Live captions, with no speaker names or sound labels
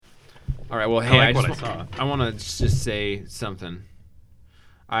All right. Well, hey, I like what I saw. I want to just say something.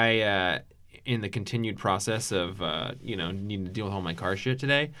 In the continued process of, needing to deal with all my car shit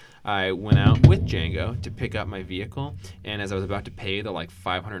today, I went out with Django to pick up my vehicle, and as I was about to pay the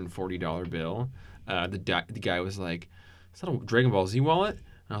 $540 bill, the guy was like, "Is that a Dragon Ball Z wallet?"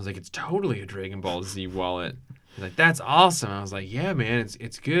 And I was like, "It's totally a Dragon Ball Z wallet." He's like, "That's awesome." I was like, "Yeah, man,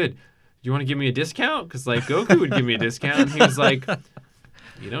 it's good. Do you want to give me a discount? Because Goku would give me a discount." And he was like,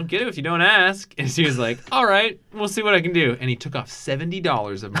 "You don't get it if you don't ask." And she was like, "All right, we'll see what I can do." And he took off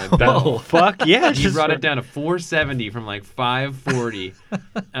 $70 of my bill. Oh, fuck yeah. He brought it down to $470 from $540.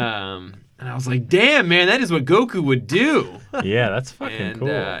 And I was like, "Damn, man, that is what Goku would do." Yeah, that's fucking cool.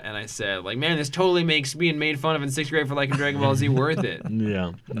 And I said, man, this totally makes being made fun of in 6th grade for liking Dragon Ball Z worth it.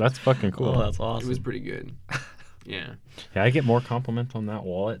 Yeah, that's fucking cool. Oh, that's awesome. It was pretty good. Yeah. Yeah, I get more compliments on that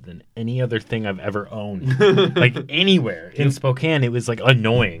wallet than any other thing I've ever owned. Anywhere. In Spokane, it was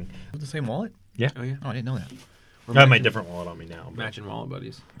annoying. The same wallet? Yeah. Oh, yeah. Oh, I didn't know that. I have my different wallet on me now. but Matching wallet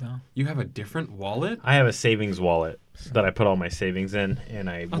buddies. No. You have a different wallet? I have a savings wallet that I put all my savings in, and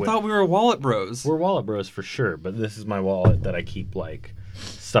I thought we were wallet bros. We're wallet bros for sure, but this is my wallet that I keep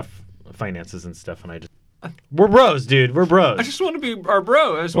stuff, finances and stuff, and we're bros, dude. We're bros. I just want to be our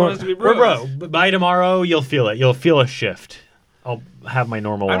bro. I just want us to be bros. We're bro. By tomorrow, you'll feel it. You'll feel a shift. I'll have my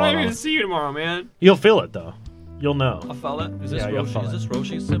normal wallet I don't even on. see you tomorrow, man. You'll feel it, though. You'll know. I'll feel it. Is this Yeah, you'll Roshi? follow Is this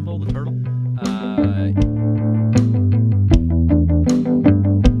Roshi's symbol, the turtle?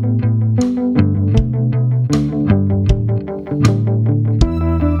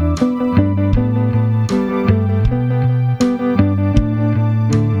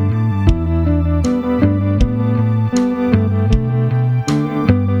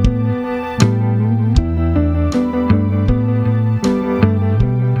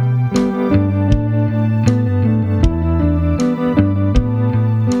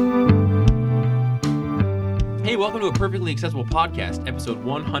 Perfectly Accessible Podcast, episode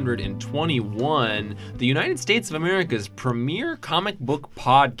 121, the United States of America's premier comic book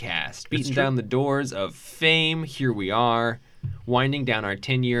podcast. Beating down the doors of fame, here we are, winding down our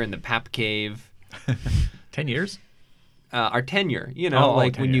tenure in the Pap Cave. 10 years? Our tenure,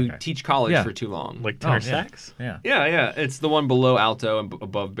 when tenure, you okay. teach college Yeah. for too long. Like tenor yeah. sax? Yeah. Yeah, it's the one below alto and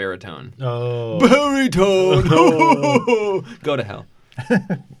above baritone. Oh. Baritone! Go to hell.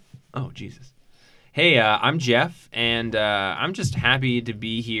 Oh, Jesus. Hey, I'm Jeff, and I'm just happy to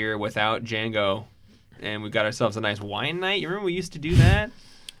be here without Django. And we've got ourselves a nice wine night. You remember we used to do that?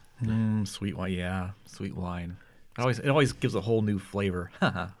 Sweet wine, yeah. Sweet wine. It always gives a whole new flavor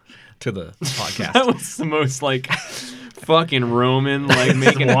to the podcast. That was the most, fucking Roman,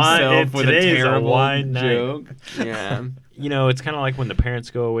 making himself with a terrible wine joke. Yeah. It's kind of like when the parents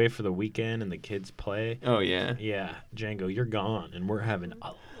go away for the weekend and the kids play. Oh, yeah. Yeah, Django, you're gone, and we're having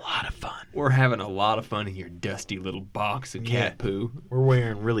a lot of fun. We're having a lot of fun in your dusty little box of cat poo. We're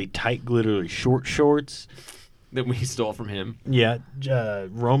wearing really tight, glittery short shorts that we stole from him. Yeah,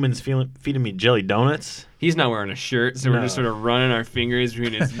 Roman's feeding me jelly donuts. He's not wearing a shirt, so we're just sort of running our fingers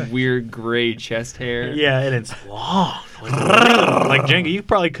between his weird gray chest hair. Yeah, and it's long. Like Django, you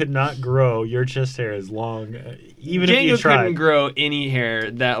probably could not grow your chest hair as long, even Django if you tried. couldn't grow any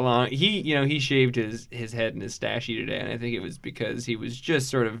hair that long. He shaved his head and his stashy today, and I think it was because he was just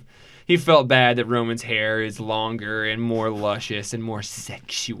sort of. He felt bad that Roman's hair is longer and more luscious and more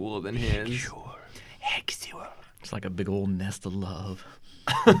sexual than his. Sexual. It's like a big old nest of love.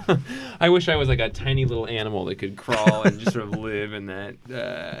 I wish I was like a tiny little animal that could crawl and just sort of live in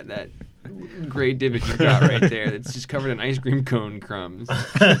that gray divot you got right there that's just covered in ice cream cone crumbs.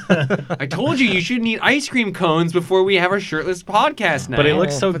 I told you shouldn't eat ice cream cones before we have our shirtless podcast night. But it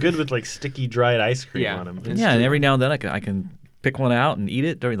looks so good with sticky dried ice cream on them. Yeah, and every now and then I can pick one out and eat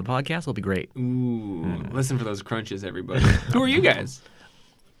it during the podcast. It'll be great. Ooh, listen for those crunches, everybody. Who are you guys?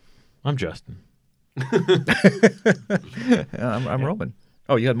 I'm Justin. I'm Roman.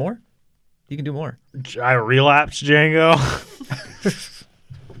 Oh, you had more? You can do more. I relapsed, Django.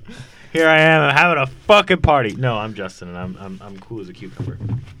 Here I am, I'm having a fucking party. No, I'm Justin, and I'm cool as a cucumber.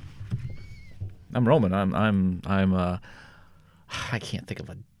 I'm Roman. I'm I can't think of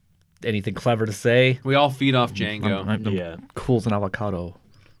anything clever to say. We all feed off Django. I'm cool as an avocado.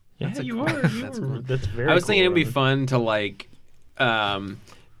 Yeah, you are. That's very. I was cool, thinking it'd be Roman. fun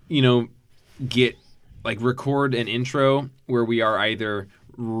to get record an intro where we are either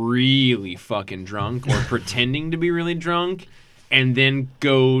really fucking drunk or pretending to be really drunk, and then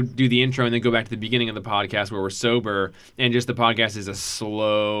go do the intro and then go back to the beginning of the podcast where we're sober, and just the podcast is a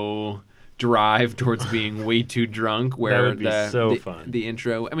slow drive towards being way too drunk, where that would be so fun. The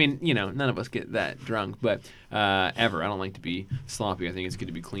intro, I mean, none of us get that drunk, but ever. I don't like to be sloppy. I think it's good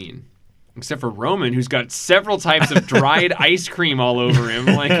to be clean. Except for Roman, who's got several types of dried ice cream all over him.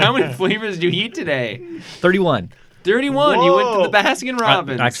 Like, how many flavors do you eat today? 31. 31. You went to the Baskin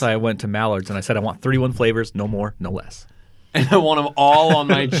Robbins. Actually, I went to Mallard's and I said I want 31 flavors, no more, no less. And I want them all on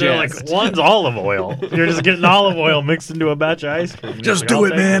my They're like, chest. one's olive oil. You're just getting olive oil mixed into a batch of ice cream. Just Like, do I'll it,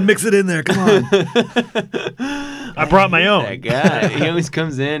 take man. Mix it in there. Come on. I brought my own. That guy. He always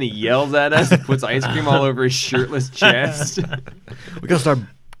comes in, he yells at us, puts ice cream all over his shirtless chest. We gotta start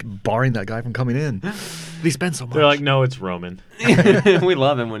barring that guy from coming in. He spends so much. They're like, no, it's Roman. We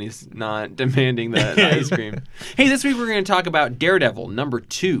love him when he's not demanding the ice cream. Hey, this week we're going to talk about Daredevil, number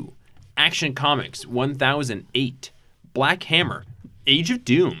 2, Action Comics, 1008, Black Hammer, Age of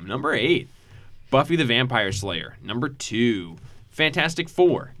Doom, number 8, Buffy the Vampire Slayer, number 2, Fantastic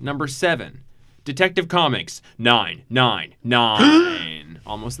Four, number 7, Detective Comics, 999.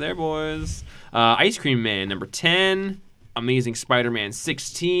 Almost there, boys. Ice Cream Man, number 10, Amazing Spider-Man,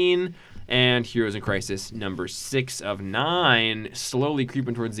 16, and Heroes in Crisis, number 6 of 9. Slowly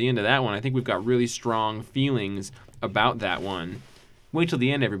creeping towards the end of that one. I think we've got really strong feelings about that one. Wait till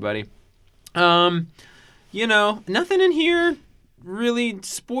the end, everybody. Nothing in here really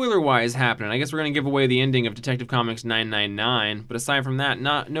spoiler-wise happening. I guess we're going to give away the ending of Detective Comics 999, but aside from that,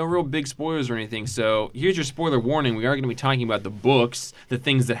 no real big spoilers or anything. So here's your spoiler warning. We are going to be talking about the books, the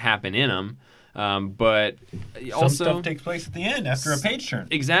things that happen in them, but also... Some stuff takes place at the end after a page turn.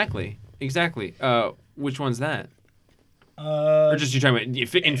 Exactly. Which one's that? Or Or just you're talking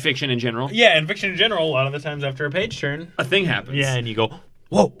about in fiction in general? yeah, in fiction in general, a lot of the times after a page turn. A thing happens. Yeah, and you go,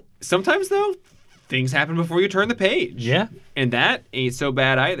 whoa. Sometimes, though, things happen before you turn the page. Yeah. And that ain't so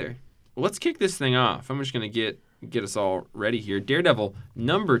bad either. Let's kick this thing off. I'm just going to get us all ready here. Daredevil,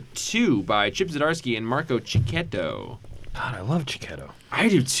 number 2 by Chip Zdarsky and Marco Cicchetto. God, I love Chiquetto. I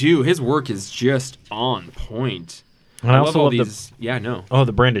do, too. His work is just on point. And I love also all love these... Yeah, no.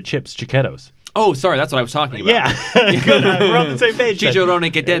 the brand of chips, Chiquettos. Oh, sorry, that's what I was talking about. Yeah. Good, we're on the same page. then.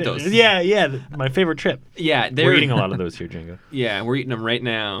 Chicharrón Quetetos. Yeah, my favorite chip. Yeah, We're eating a lot of those here, Django. Yeah, we're eating them right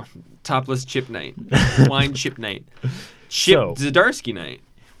now. Topless chip night. Wine chip night. Chip So- Zdarsky night.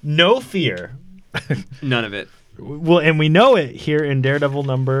 No fear. None of it. Well, and we know it here in Daredevil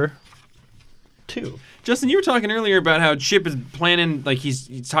number 2. Justin, you were talking earlier about how Chip is planning, like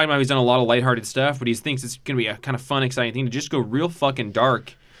he's talking about he's done a lot of lighthearted stuff, but he thinks it's going to be a kind of fun, exciting thing to just go real fucking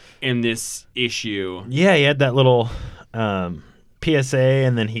dark in this issue. Yeah, he had that little PSA,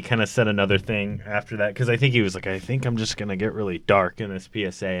 and then he kind of said another thing after that, because I think he was like, I think I'm just going to get really dark in this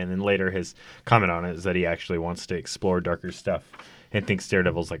PSA, and then later his comment on it is that he actually wants to explore darker stuff and thinks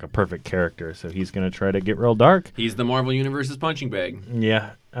Daredevil's like a perfect character, so he's going to try to get real dark. He's the Marvel Universe's punching bag.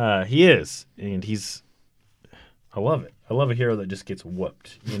 Yeah, he is, and I love it. I love a hero that just gets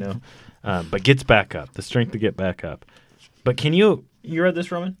whooped, but gets back up, the strength to get back up. But can you read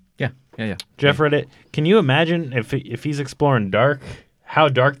this, Roman? Yeah. Jeff read it. Can you imagine if he's exploring dark, how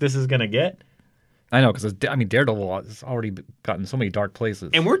dark this is going to get? I know, because Daredevil has already gotten so many dark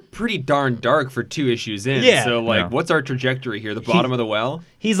places. And we're pretty darn dark for 2 issues in. Yeah. So, Yeah. what's our trajectory here? The bottom of the well?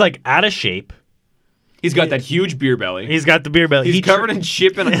 He's like out of shape. He's got that huge beer belly. He's got the beer belly. He's covered in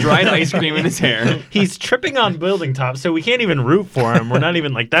chip and dried ice cream in his hair. He's tripping on building tops, so we can't even root for him. We're not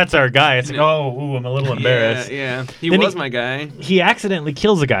even like, that's our guy. It's like, I'm a little embarrassed. Yeah. He Then was he- my guy. He accidentally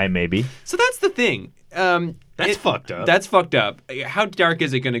kills a guy, maybe. So that's the thing. That's fucked up. That's fucked up. How dark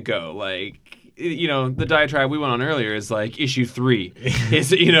is it going to go? Like, the diatribe we went on earlier is like issue 3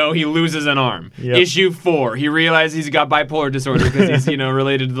 is, he loses an arm. Yep. Issue 4, he realizes he's got bipolar disorder because he's,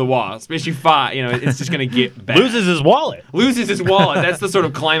 related to the Wasp. Issue 5, it's just going to get bad. Loses his wallet. Loses his wallet. That's the sort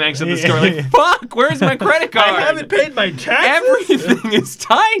of climax of the story. Like, fuck, where's my credit card? I haven't paid my taxes. Everything is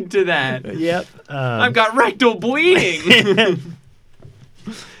tied to that. Yep. I've got rectal bleeding.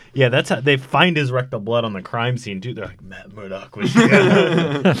 Yeah, that's how they find his rectal blood on the crime scene too. They're like, Matt Murdock was.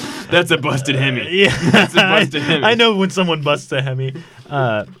 That's a busted Hemi. Yeah, That's a busted Hemi. I know when someone busts a Hemi.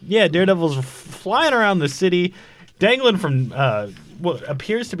 Yeah, Daredevil's flying around the city, dangling from what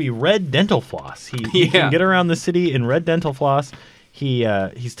appears to be red dental floss. He can get around the city in red dental floss.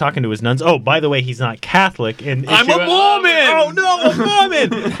 He's talking to his nuns. Oh, by the way, he's not Catholic. And I'm a Mormon! Oh no, a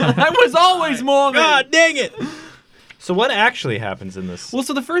Mormon! I was always Mormon. God dang it! So what actually happens in this? Well,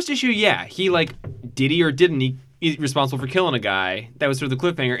 so the first issue, he did he or didn't he? He's responsible for killing a guy. That was sort of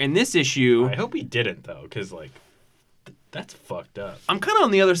the cliffhanger. In this issue, I hope he didn't though, because that's fucked up. I'm kind of on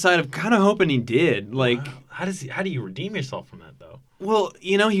the other side of kind of hoping he did. How do you redeem yourself from that though? Well,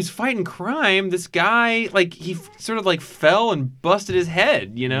 he's fighting crime. This guy, he sort of fell and busted his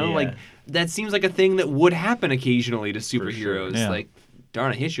head. Yeah. That seems like a thing that would happen occasionally to superheroes. Yeah.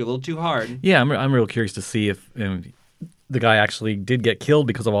 Darn, I hit you a little too hard. Yeah, I'm real curious to see if the guy actually did get killed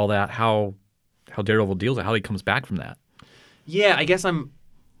because of all that, how Daredevil deals with it, how he comes back from that. Yeah, I guess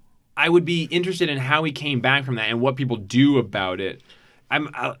I would be interested in how he came back from that and what people do about it. I'm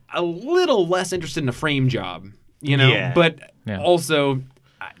a little less interested in a frame job, Yeah. but Yeah. also,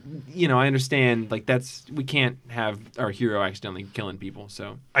 I understand, like, we can't have our hero accidentally killing people,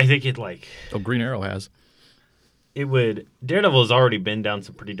 so. I think it like Oh, Green Arrow has. it would. Daredevil has already been down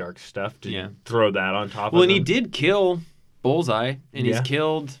some pretty dark stuff to throw that on top. Well, of and he him. did kill Bullseye, and he's Yeah.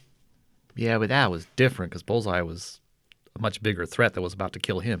 killed. Yeah, but that was different because Bullseye was a much bigger threat that was about to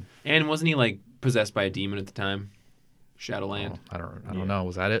kill him. And wasn't he, like, possessed by a demon at the time? Shadowland. I don't know.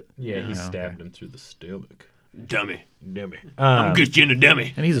 Was that it? Yeah, he Yeah, stabbed him through the stomach. Dummy. Dummy. I'm good in a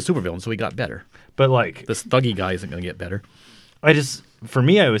dummy. And he's a supervillain, so he got better. But like, This thuggy guy isn't going to get better. for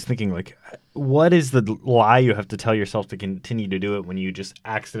me, I was thinking like, what is the lie you have to tell yourself to continue to do it when you just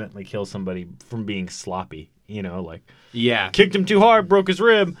accidentally kill somebody from being sloppy? Like Yeah. kicked him too hard, broke his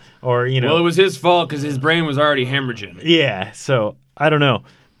rib, or Well, it was his fault because his brain was already hemorrhaging. yeah. So I don't know,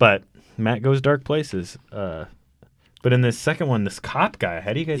 but Matt goes dark places. But in this second one, this cop guy,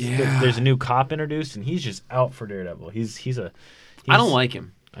 how do you guys? Yeah. There's a new cop introduced, and he's just out for Daredevil. I don't like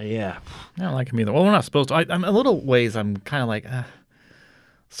him. Yeah. I don't like him either. Well, we're not supposed to. I'm a little ways. I'm kind of like,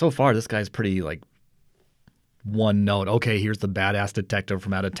 so far this guy's pretty like one note. Okay, here's the badass detective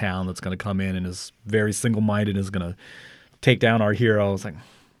from out of town that's going to come in and is very single-minded and is going to take down our hero. It's like,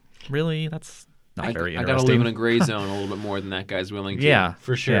 really? That's not very I interesting. gotta live in a gray zone a little bit more than that guy's willing to. Yeah,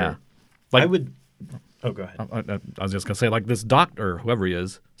 For sure. Yeah. Like, I would. Oh, go ahead. I was just gonna say, like this doctor, whoever he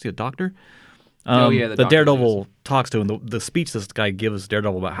is he a doctor? Oh, yeah, the the doctor Daredevil talks to him. The speech this guy gives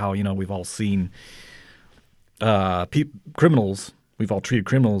Daredevil about how we've all seen criminals. We've all treated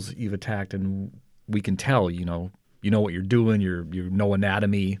criminals you've attacked, and we can tell. You know what you're doing. You know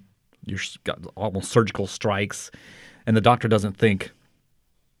anatomy. You've got almost surgical strikes, and the doctor doesn't think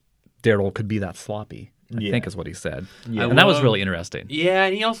Daredevil could be that sloppy. I think is what he said. Yeah. And that was really interesting. Yeah,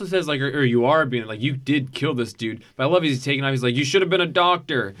 and he also says like, or you are being like, you did kill this dude. But I love he's taking off. He's like, you should have been a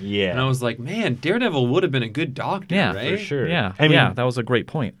doctor. Yeah. And I was like, man, Daredevil would have been a good doctor, Yeah, right? For sure. Yeah, I mean, that was a great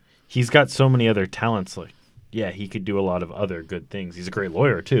point. he's got so many other talents. Like, yeah, he could do a lot of other good things. He's a great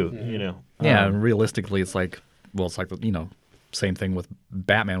lawyer too. Yeah, and realistically, it's like same thing with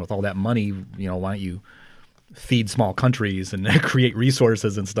Batman with all that money. Why don't you feed small countries and create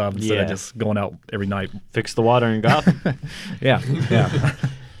resources and stuff instead of Yeah. just going out every night? Fix the water in Gotham. Yeah.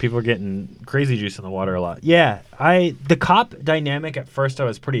 People are getting crazy juice in the water a lot. Yeah, the cop dynamic at first I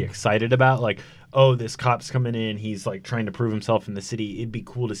was pretty excited about. Like, oh, this cop's coming in. He's like trying to prove himself in the city. It'd be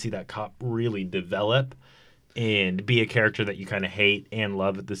cool to see that cop really develop and be a character that you kind of hate and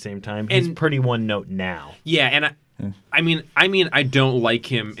love at the same time. He's And- pretty one note now. Yeah, and I mean, I don't like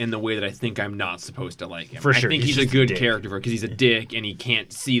him in the way that I think I'm not supposed to like him. For sure, I think he's he's a just a good dick. character because he's a dick and he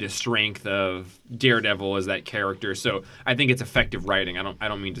can't see the strength of Daredevil as that character. So I think it's effective writing. I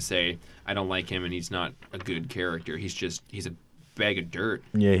don't mean to say I don't like him and he's not a good character. He's a bag of dirt.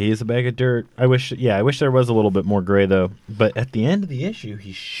 Yeah, he is a bag of dirt. I wish there was a little bit more gray though. But at the end of the issue,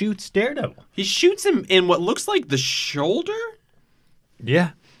 he shoots Daredevil. He shoots him in what looks like the shoulder.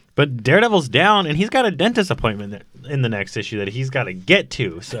 Yeah. But Daredevil's down, and he's got a dentist appointment in the next issue that he's got to get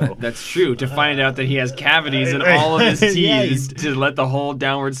to. So That's true. To find out that he has cavities in all of his teeth Yeah, to let the whole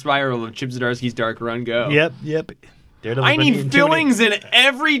downward spiral of Chip Zdarsky's Dark Run go. Yep. Daredevil's I been eating need too many- fillings in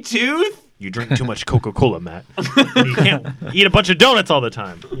every tooth. You drink too much Coca-Cola, Matt. And you can't eat a bunch of donuts all the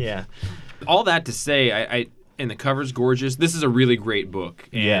time. Yeah. All that to say, I and the cover's gorgeous. This is a really great book,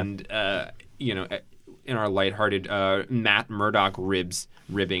 and in our lighthearted Matt Murdock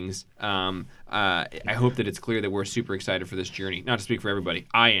ribbings, I hope that it's clear that we're super excited for this journey. Not to speak for everybody,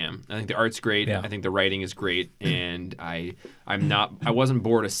 I am. I think the art's great. Yeah. I think the writing is great, and I wasn't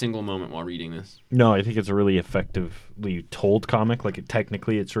bored a single moment while reading this. No, I think it's a really effectively told comic. Like,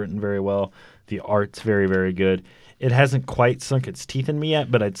 technically, it's written very well. The art's very, very good. It hasn't quite sunk its teeth in me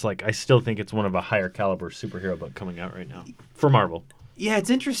yet, but it's like I still think it's one of a higher caliber superhero book coming out right now for Marvel. Yeah, it's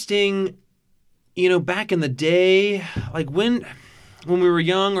interesting. Back in the day, like when we were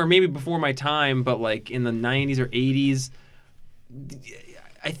young, or maybe before my time, but like in the 90s or 80s,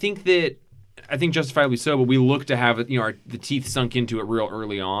 I think justifiably so, but we look to have the teeth sunk into it real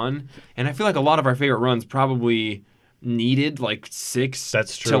early on, and I feel like a lot of our favorite runs probably needed like 6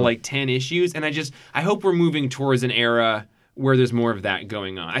 That's true. to like 10 issues, and I hope we're moving towards an era where there's more of that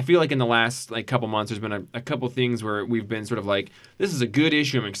going on. I feel like in the last like couple months, there's been a couple things where we've been sort of like, this is a good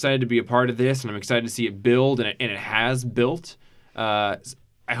issue. I'm excited to be a part of this, and I'm excited to see it build, and it has built. I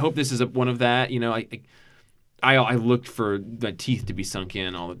hope this is one of that. I looked for the teeth to be sunk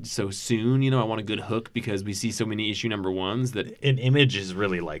in all so soon. I want a good hook because we see so many issue number ones that An Image is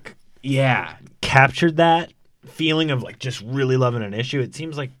really like yeah. captured that feeling of like just really loving an issue. It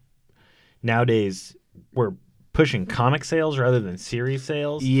seems like nowadays we're pushing comic sales rather than series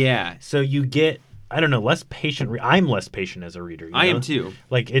sales. Yeah. So you get, I don't know, less patient. I'm less patient as a reader. I am too.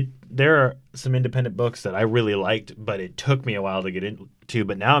 Like there are some independent books that I really liked, but it took me a while to get into.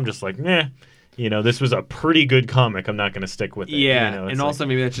 But now I'm just like, nah. This was a pretty good comic. I'm not going to stick with it. Yeah, and like, also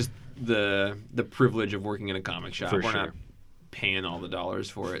maybe that's just the privilege of working in a comic shop. For We're sure. not paying all the dollars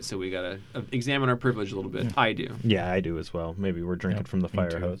for it, so we got to examine our privilege a little bit. I do. yeah, I do as well. Maybe we're drinking from the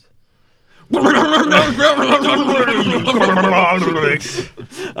fire hose.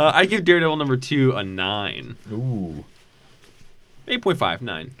 I give Daredevil number 2 a 9. Ooh. 8.5,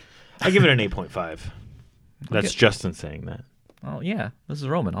 9. I give it an 8.5. That's Justin saying that. Oh yeah, this is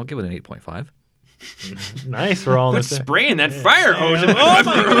Roman. I'll give it an 8.5. Nice, we're all in Quit the same. spraying that fire hose. Oh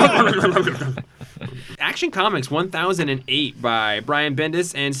my God. Action Comics 1008 by Brian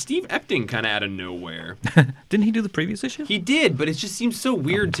Bendis and Steve Epting kind of out of nowhere. Didn't he do the previous issue? He did, but it just seems so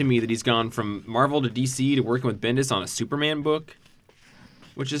weird to me that he's gone from Marvel to DC to working with Bendis on a Superman book,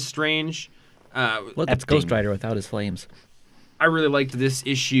 which is strange. Well, that's Ghost Rider without his flames. I really liked this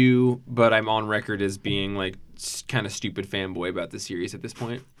issue, but I'm on record as being like kind of stupid fanboy about the series at this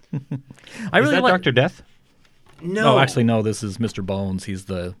point. I Is really that like. Dr. Death? No, Oh, actually, no. This is Mr. Bones. He's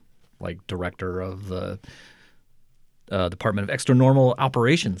the director of the Department of Extranormal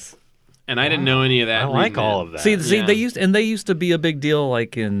Operations. and I didn't know any of that. I like reading all it. of that. See, Yeah. they used to be a big deal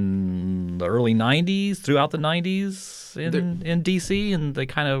like in the early '90s, throughout the '90s in DC, and they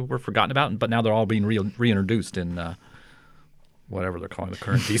kind of were forgotten about. But now they're all being reintroduced in whatever they're calling the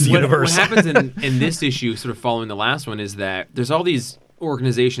current DC What universe. happens in this issue, sort of following the last one, is that there's all these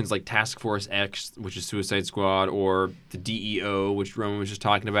organizations like Task Force X, which is Suicide Squad, or the DEO, which Roman was just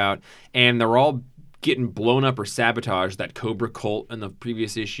talking about, and they're all getting blown up or sabotaged. That Cobra cult in the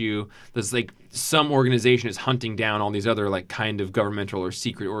previous issue. There's like some organization is hunting down all these other like kind of governmental or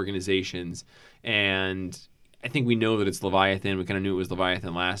secret organizations, and I think we know that it's Leviathan. We kind of knew it was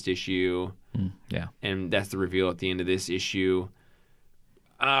Leviathan last issue. Yeah. And that's the reveal at the end of this issue.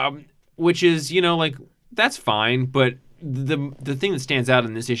 Which is, like, that's fine, but the thing that stands out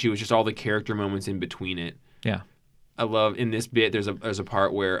in this issue is just all the character moments in between it. Yeah. I love in this bit there's a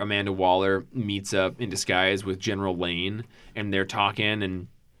part where Amanda Waller meets up in disguise with General Lane, and they're talking and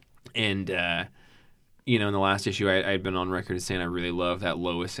in the last issue I had been on record as saying I really love that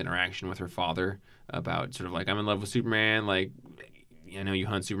Lois interaction with her father about sort of like, I'm in love with Superman, like, I know you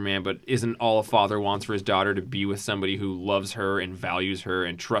hunt Superman, but isn't all a father wants for his daughter to be with somebody who loves her and values her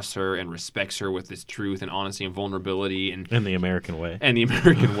and trusts her and respects her with this truth and honesty and vulnerability and In the American way. and the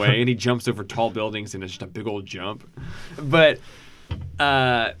American way, and he jumps over tall buildings and it's just a big old jump. But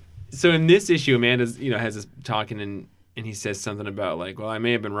so in this issue, Amanda's has this talking and he says something about like, well, I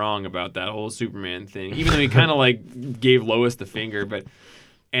may have been wrong about that whole Superman thing, even though he kind of like gave Lois the finger. But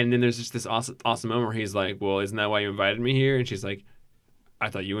and then there's just this awesome moment where he's like, well, isn't that why you invited me here? And she's like, I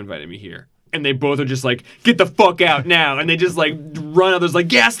thought you invited me here. And they both are just like, get the fuck out now. And they just like run out. There's like,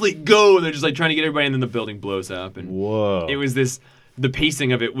 gas leak, go. And they're just like trying to get everybody. And then the building blows up. And Whoa. it was the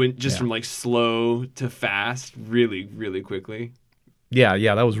pacing of it went just from like slow to fast really, really quickly. Yeah,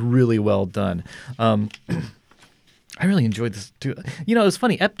 that was really well done. I really enjoyed this too. It's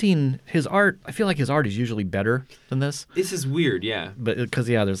funny. Epting, his art, I feel like his art is usually better than this. This is weird, yeah. But because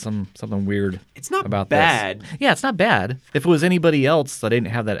there's something weird. It's not about bad. This. Yeah, it's not bad. If it was anybody else that didn't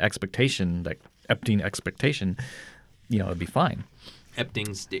have that expectation, that Epting expectation, it'd be fine.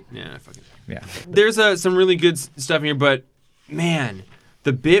 Epting stick. Nah, fuck it. Yeah. There's some really good stuff here, but man,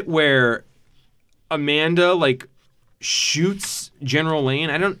 the bit where Amanda like shoots General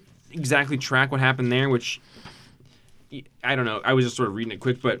Lane, I don't exactly track what happened there, which I don't know. I was just sort of reading it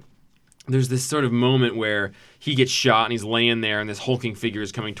quick, but there's this sort of moment where he gets shot and he's laying there and this hulking figure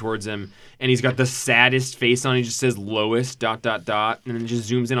is coming towards him and he's got the saddest face on. He just says Lois ... and then it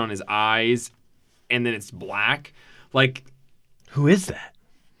just zooms in on his eyes and then it's black. Like, Who is that?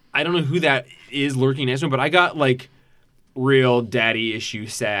 I don't know who that is lurking next to him, but I got like real daddy issue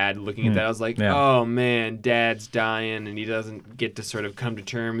sad looking at that. I was like, Yeah. oh man, dad's dying and he doesn't get to sort of come to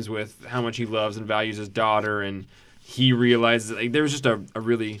terms with how much he loves and values his daughter, and he realizes like there was just a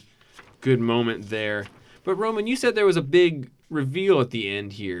really good moment there. But Roman, you said there was a big reveal at the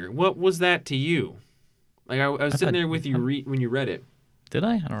end here. What was that to you? Like I was sitting there with you when you read it. Did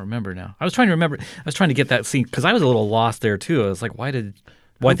I? I don't remember now. I was trying to remember. I was trying to get that scene because I was a little lost there too. I was like, why did?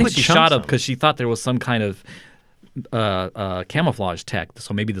 Well, I think put she chunks shot him on him? because she thought there was some kind of camouflage tech,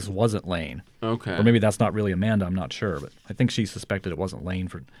 so maybe this wasn't Lane. Okay. Or maybe that's not really Amanda. I'm not sure, but I think she suspected it wasn't Lane,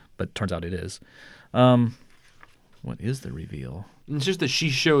 but it turns out it is. What is the reveal? It's just that she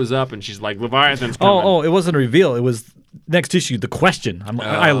shows up and she's like, Leviathan's coming. Oh, it wasn't a reveal. It was next issue, the question.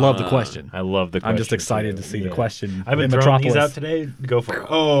 I love the question. I love the question. I'm just excited to see the question. I've been in throwing Metropolis. these out today. Go for it.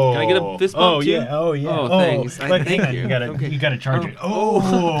 Oh. Can I get a fist bump, too? Yeah. Oh, yeah. Oh, thanks. But Thank hang on. you. You gotta charge it. Oh.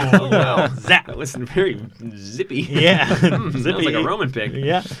 Wow. Zap. That was very zippy. Yeah. Sounds like a Roman pig.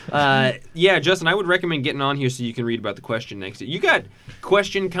 Yeah. Yeah, Justin, I would recommend getting on here so you can read about the question next. You got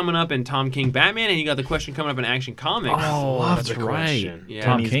question coming up in Tom King Batman, and you got the question coming up in Action Comics. Oh, love that's the right. question. Yeah.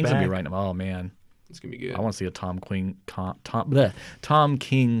 Tom He's King's gonna be back. writing them. Oh man, It's gonna be good. I want to see a Tom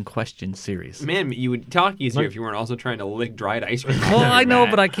King question series. Man, you would talk easier if you weren't also trying to lick dried ice cream. Well, I know,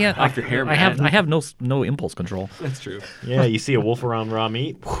 but I can't. Off your hair, I have man. no impulse control. That's true. Yeah, you see a wolf around raw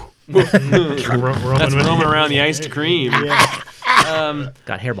meat. That's roaming around the iced cream. Yeah.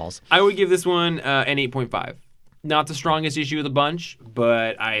 Got hairballs. I would give this one an 8.5. Not the strongest issue of the bunch,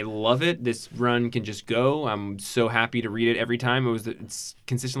 but I love it. This run can just go. I'm so happy to read it every time. It's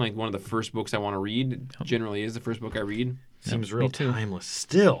consistently like one of the first books I want to read. It generally is the first book I read. Seems me real too. timeless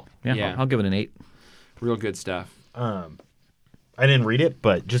still. Yeah, Yeah. I'll give it an 8. Real good stuff. I didn't read it,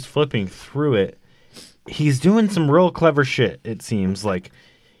 but just flipping through it, he's doing some real clever shit, it seems. Like,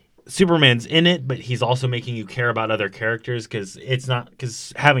 Superman's in it, but he's also making you care about other characters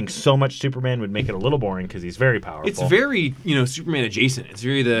because having so much Superman would make it a little boring because he's very powerful. It's very, Superman adjacent. It's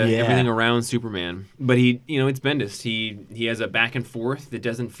very everything around Superman. But it's Bendis. He has a back and forth that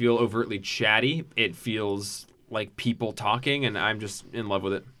doesn't feel overtly chatty. It feels like people talking, and I'm just in love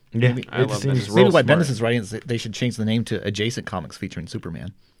with it. Yeah, I it love seems Bendis. real Maybe what smart. Bendis is writing is that they should change the name to Adjacent Comics featuring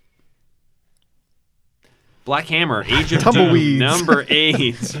Superman. Black Hammer, Age of Doom, Tumbleweeds. number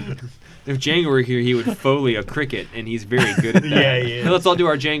 8. If Django were here, he would Foley a cricket, and he's very good at that. Yeah, he is. Hey, let's all do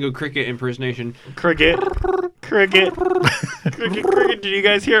our Django cricket impersonation. Cricket. Cricket. Cricket. Did you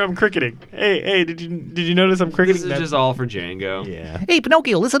guys hear? I'm cricketing. Hey, did you notice I'm cricketing? This is just all for Django. Yeah. Hey,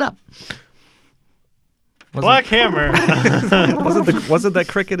 Pinocchio, listen up. Black Hammer. Wasn't that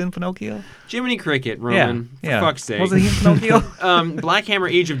cricket in Pinocchio? Jiminy Cricket, Roman. Yeah. For fuck's sake. Wasn't he in Pinocchio? Black Hammer,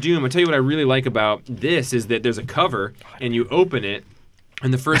 Age of Doom. I'll tell you what I really like about this is that there's a cover, and you open it,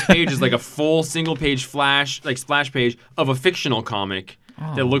 and the first page is like a full single-page splash page of a fictional comic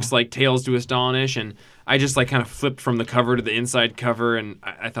that looks like Tales to Astonish, and I just kind of flipped from the cover to the inside cover, and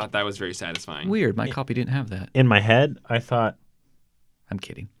I thought that was very satisfying. Weird. My copy didn't have that. In my head, I thought, I'm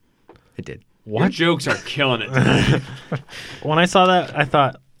kidding. It did. Your jokes are killing it tonight. when I saw that, I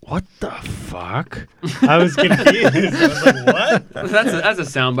thought, what the fuck? I was confused. I was like, what? That's a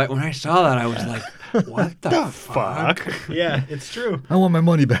soundbite. When I saw that, I was like, what the fuck? Yeah, it's true. I want my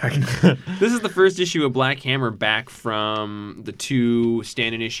money back. This is the first issue of Black Hammer back from the 2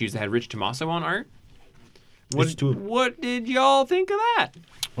 stand-in issues that had Rich Tommaso on art. What did y'all think of that?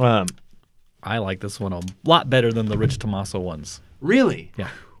 I like this one a lot better than the Rich Tommaso ones. Really? Yeah.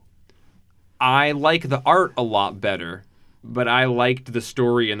 I like the art a lot better, but I liked the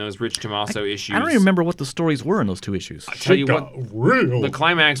story in those Rich Tommaso issues. I don't even remember what the stories were in those 2 issues. I'll tell you what, the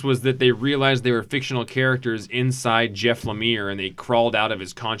climax was that they realized they were fictional characters inside Jeff Lemire, and they crawled out of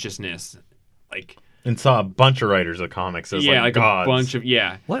his consciousness. And saw a bunch of writers of comics as like gods. a bunch of,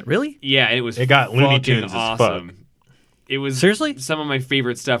 What, really? Yeah, and it was It got Looney fucking Tunes as awesome. fuck. It was Seriously? some of my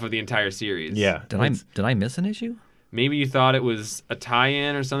favorite stuff of the entire series. Yeah. Did I miss an issue? Maybe you thought it was a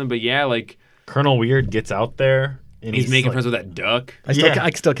tie-in or something, but yeah, Colonel Weird gets out there. And he's making like, friends with that duck. I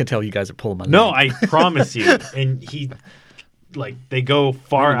still can tell you guys are pulling my No, leg. I promise you. And they go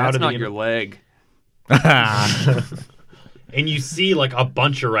far That's out of not the... your leg. And you see a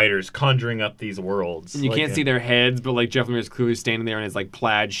bunch of writers conjuring up these worlds. And you can't see their heads, but Jeff Lemire's clearly standing there in his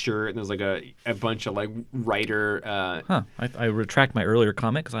plaid shirt, and there's a bunch of writer. I retract my earlier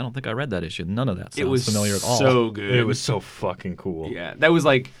comment because I don't think I read that issue. None of that sounds It was familiar at all. so good. It was so fucking cool. Yeah, that was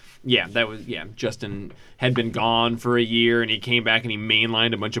Justin had been gone for a year, and he came back and he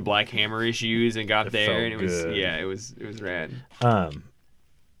mainlined a bunch of Black Hammer issues and got there, felt and it was good. it was rad.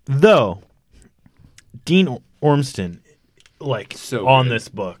 Though Dean Ormston, So on good. this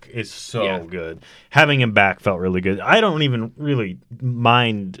book, is so good. Having him back felt really good. I don't even really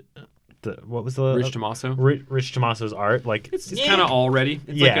mind what was the Rich Tommaso. Rich Tommaso's art. It's kind of all ready.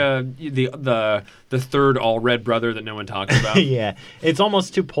 It's the third all red brother that no one talks about. yeah, it's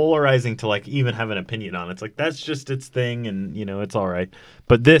almost too polarizing to even have an opinion on. It's that's just its thing, and it's all right.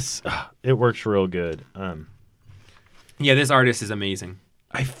 But this, it works real good. Yeah, this artist is amazing.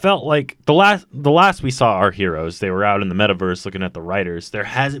 I felt like the last we saw our heroes, they were out in the metaverse looking at the writers. There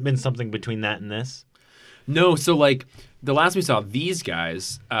hasn't been something between that and this. No, so like the last we saw these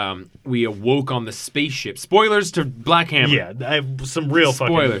guys, we awoke on the spaceship. Spoilers to Black Hammer. Yeah, I have some real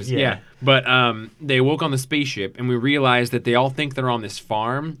Spoilers, fucking... yeah. But they awoke on the spaceship, and we realized that they all think they're on this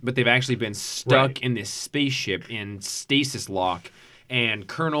farm, but they've actually been stuck Right. in this spaceship in stasis lock. And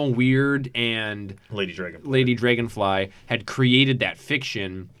Colonel Weird and Lady Dragon. Lady Dragonfly had created that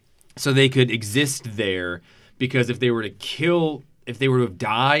fiction so they could exist there, because if they were to have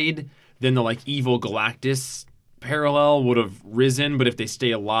died, then the like evil Galactus parallel would have risen. But if they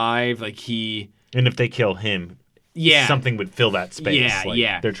stay alive, like And if they kill him, yeah, something would fill that space. Yeah, like,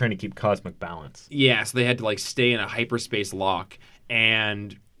 yeah. They're trying to keep cosmic balance. yeah, so they had to like stay in a hyperspace lock.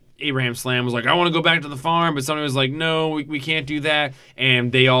 And Abraham Slam was like, I want to go back to the farm, but somebody was like, no, we can't do that.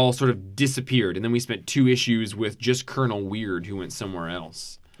 And they all sort of disappeared. And then we spent 2 issues with just Colonel Weird, who went somewhere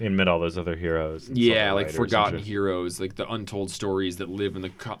else. And met all those other heroes. and Yeah, some like writers forgotten and shit. heroes, like the untold stories that live in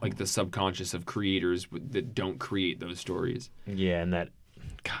the subconscious of creators that don't create those stories. Yeah, and that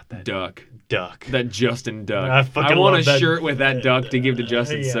Duck. duck. That Justin Duck. I fucking want a love that- shirt with that duck to give to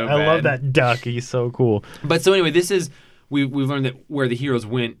Justin Yeah, so bad. I love that duck. He's so cool. But so anyway, this is we've learned that where the heroes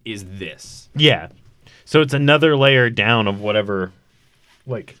went is this. Yeah. So it's another layer down of whatever.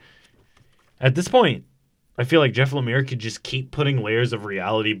 Like, at this point, I feel like Jeff Lemire could just keep putting layers of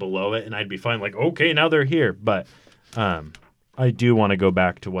reality below it, and I'd be fine. Like, okay, now they're here. But I do want to go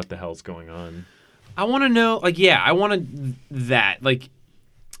back to what the hell's going on. I want to know, like, yeah, I wanted that. Like,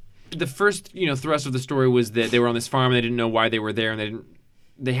 the first, thrust of the story was that they were on this farm and they didn't know why they were there, and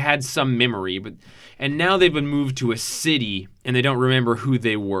they had some memory, and now they've been moved to a city and they don't remember who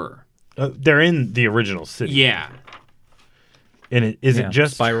they were. They're in the original city. Yeah. And it Yeah,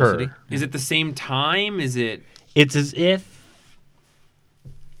 just Spiral her. City. Is it the same time? Is it? It's as if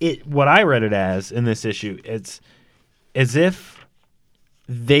what I read it as in this issue, it's as if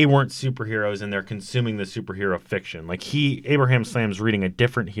they weren't superheroes and they're consuming the superhero fiction. Like Abraham Slam's reading a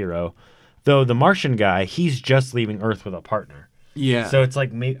different hero, though the Martian guy, he's just leaving Earth with a partner. Yeah. So it's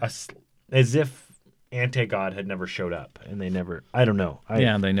like as if Anti-God had never showed up and they never, I don't know.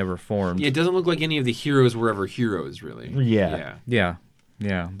 Yeah, they never formed. Yeah, it doesn't look like any of the heroes were ever heroes, really. Yeah. Yeah.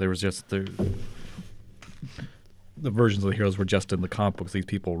 There was just the versions of the heroes were just in the comic books these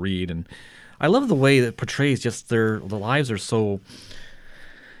people read, and I love the way that portrays just the lives are so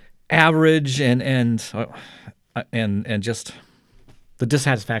average and just the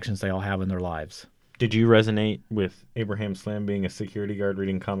dissatisfactions they all have in their lives. Did you resonate with Abraham Slam being a security guard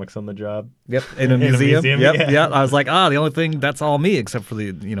reading comics on the job? Yep, in a In a museum. museum, Yep, yeah. yeah. I was like, the only thing that's all me except for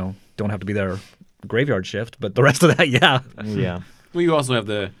the don't have to be there graveyard shift, but the rest of that, yeah. Yeah. Well, you also have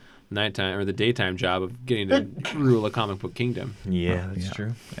the nighttime or the daytime job of getting to rule a comic book kingdom. Yeah, that's yeah.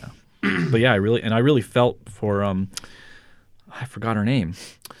 true. But yeah, I really felt for I forgot her name.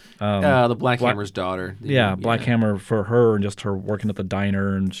 The Black Hammer's daughter. Yeah, Black Hammer, for her and just her working at the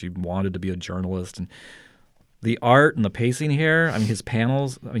diner, and she wanted to be a journalist, and the art and the pacing here. I mean, his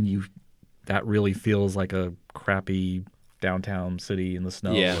panels. I mean, that really feels like a crappy downtown city in the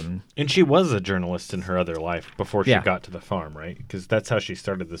snow. Yeah. And she was a journalist in her other life before she Yeah. got to the farm, right? Because that's how she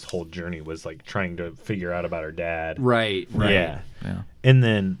started this whole journey, was like trying to figure out about her dad. Right. Yeah. Yeah. And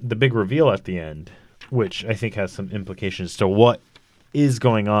then the big reveal at the end, which I think has some implications to what is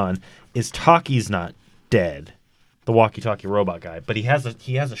going on, is Taki's not dead, the walkie-talkie robot guy, but he has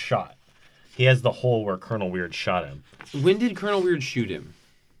a shot. He has the hole where Colonel Weird shot him. When did Colonel Weird shoot him?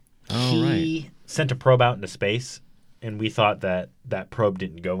 Oh, He sent a probe out into space, and we thought that probe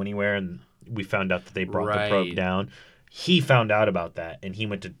didn't go anywhere, and we found out that they brought the probe Right. down. He found out about that, and he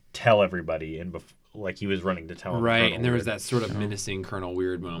went to tell everybody, and like he was running to tell him. Right, Colonel and there was Weird. that sort of menacing Colonel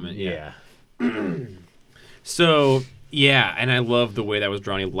Weird moment. Yeah. So, yeah, and I love the way that was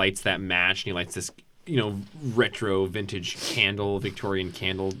drawn. He lights that match, and he lights this, retro vintage Victorian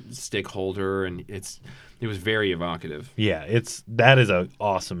candlestick holder, and it was very evocative. Yeah, that is an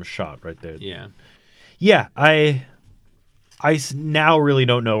awesome shot right there. Yeah. Yeah, I now really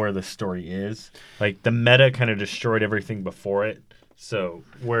don't know where the story is. Like, the meta kind of destroyed everything before it. So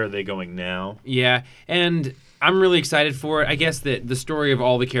where are they going now? Yeah, and I'm really excited for it. I guess that the story of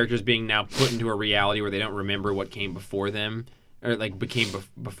all the characters being now put into a reality where they don't remember what came before them, or like became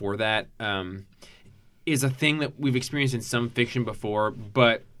before that, is a thing that we've experienced in some fiction before.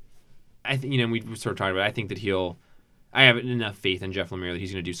 But I think we sort of talked about it. I think that I have enough faith in Jeff Lemire that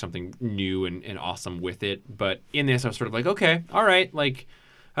he's going to do something new and awesome with it. But in this, I was sort of like, okay, all right, like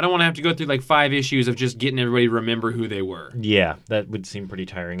I don't want to have to go through like 5 issues of just getting everybody to remember who they were. Yeah, that would seem pretty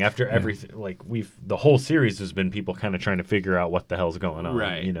tiring. After everything, like the whole series has been people kind of trying to figure out what the hell's going on.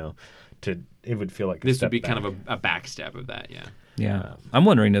 Right. It would feel like This would step be back. kind of a backstep of that, yeah. Yeah. I'm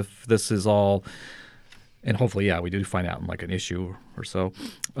wondering if this is all And hopefully, yeah, we do find out in like an issue or so.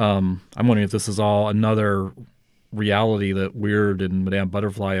 I'm wondering if this is all another reality that Weird and Madame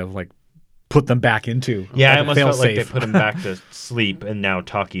Butterfly have like put them back into. Yeah, like I almost felt like they fail-safe. put him back to sleep, and now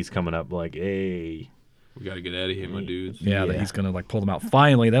Taki's coming up like, hey. We got to get out of here, my dudes. Yeah, that Yeah. he's gonna like pull them out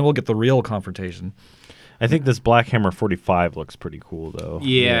finally. Then we'll get the real confrontation. I think this Black Hammer 45 looks pretty cool, though.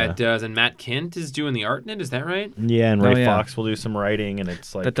 Yeah, it does. And Matt Kent is doing the art in it. Is that right? Yeah, and Oh, Ray yeah. Fox will do some writing, and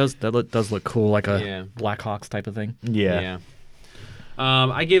it's like, That does look cool, like a Yeah. Black Hawks type of thing. yeah.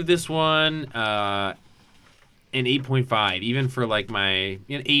 I give this one an 8.5, even for like my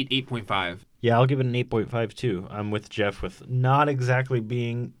 8.5. Yeah, I'll give it an 8.5 too. I'm with Jeff with not exactly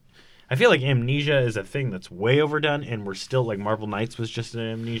being. I feel like Amnesia is a thing that's way overdone, and we're still like Marvel Knights was just an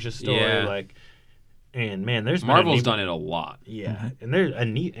Amnesia story. Yeah. Like, and man, there's Marvel's been done it a lot. Yeah, and there's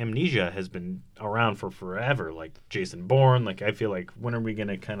Amnesia has been around for forever. Like Jason Bourne. Like I feel like when are we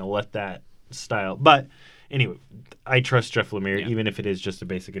gonna kind of let that style? But anyway, I trust Jeff Lemire, Yeah. even if it is just a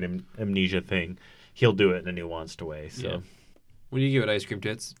basic Amnesia thing. He'll do it in a nuanced way. So Yeah. What do you give it, Ice Cream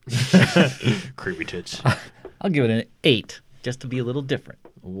Tits? creepy tits. I'll give it an 8, just to be a little different.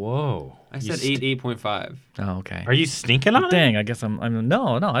 Whoa! I said 8.5. Oh, okay. Are you stinking on it? Dang, I guess I'm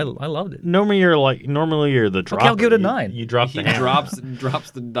no, I loved it. Normally you're the dropper. I'll give it a 9. You drop He the hammer.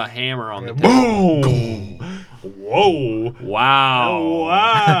 drops the hammer on the Boom! Whoa! Wow. Oh,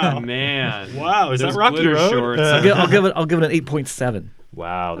 wow. Man. Wow, is Those that Rocky glitter Road? shorts. I'll give it an 8.7.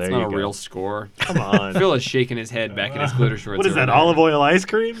 Wow, there That's you not go. a real score. Come on. Phil is shaking his head back in his glitter shorts. What is over that? there. Olive oil ice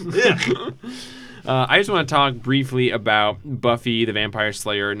cream? I just want to talk briefly about Buffy the Vampire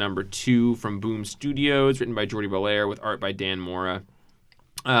Slayer #2 from Boom Studios, written by Jordi Belair with art by Dan Mora.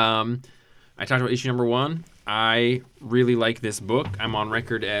 I talked about issue #1. I really like this book. I'm on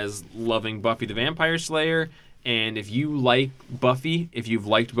record as loving Buffy the Vampire Slayer. And if you like Buffy, if you've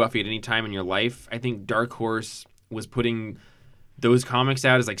liked Buffy at any time in your life, I think Dark Horse was putting those comics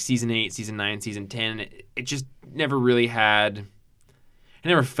out as like season 8, season 9, season 10. It just never really had... It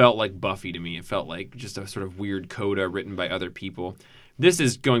never felt like Buffy to me. It felt like just a sort of weird coda written by other people. This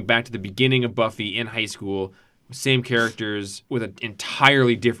is going back to the beginning of Buffy in high school, same characters with an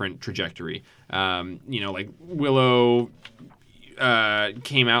entirely different trajectory. Like Willow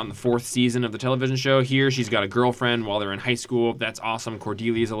came out in the 4th season of the television show. Here, she's got a girlfriend while they're in high school. That's awesome.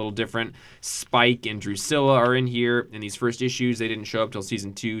 Cordelia's a little different. Spike and Drusilla are in here in these first issues. They didn't show up till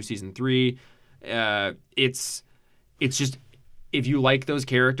season 2, season 3. It's just... If you like those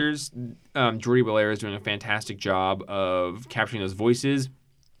characters, Jordi Belair is doing a fantastic job of capturing those voices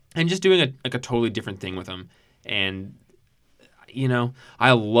and just doing a totally different thing with them. And,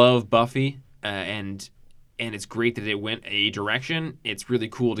 I love Buffy, and it's great that it went a direction. It's really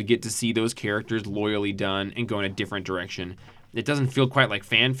cool to get to see those characters loyally done and go in a different direction. It doesn't feel quite like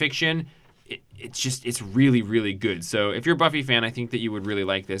fan fiction. It's really, really good. So if you're a Buffy fan, I think that you would really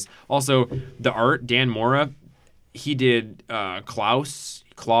like this. Also, the art, Dan Mora, he did Klaus.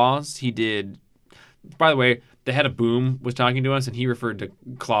 He did... By the way, the head of Boom was talking to us, and he referred to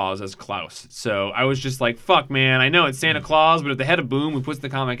Claus as Klaus. So I was just like, fuck, man. I know it's Santa Claus, but if the head of Boom, who puts the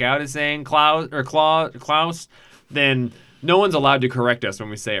comic out, is saying Klaus, then no one's allowed to correct us when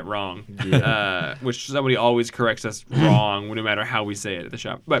we say it wrong. Which somebody always corrects us wrong, no matter how we say it at the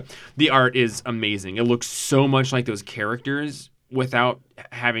shop. But the art is amazing. It looks so much like those characters without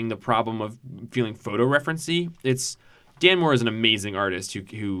having the problem of feeling photo referencey. Dan Mora is an amazing artist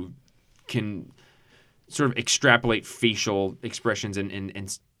who can sort of extrapolate facial expressions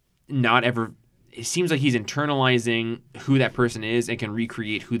and not ever... It seems like he's internalizing who that person is and can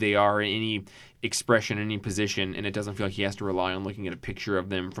recreate who they are in any expression, any position, and it doesn't feel like he has to rely on looking at a picture of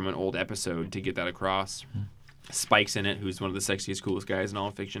them from an old episode to get that across. Spike's in it, who's one of the sexiest, coolest guys in all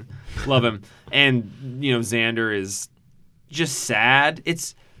of fiction. Love him. And, Xander is just sad.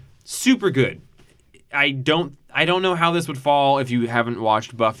 It's super good. I don't know how this would fall if you haven't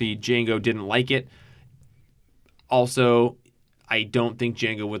watched Buffy. Django didn't like it. Also, I don't think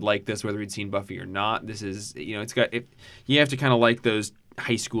Django would like this whether he'd seen Buffy or not. This is, you have to kind of like those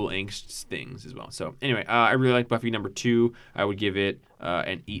high school angst things as well. So anyway, I really like Buffy #2. I would give it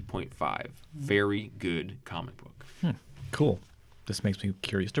an 8.5. Very good comic book. Cool. This makes me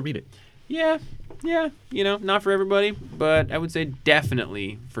curious to read it. Yeah, not for everybody, but I would say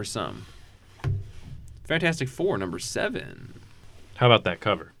definitely for some. Fantastic Four #7. How about that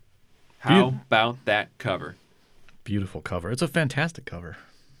cover? How about that cover? Beautiful cover. It's a fantastic cover.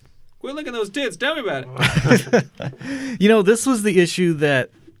 Quit licking those tits. Tell me about it. This was the issue that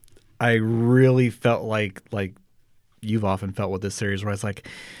I really felt like you've often felt with this series, where I was like,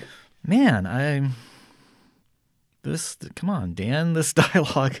 man, come on, Dan, this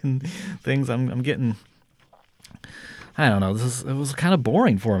dialogue and things, I'm getting I don't know. It was kind of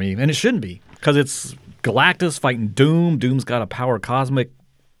boring for me, and it shouldn't be because it's Galactus fighting Doom. Doom's got a power cosmic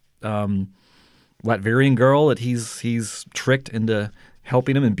Latverian girl that he's tricked into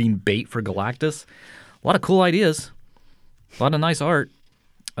helping him and being bait for Galactus. A lot of cool ideas, a lot of nice art.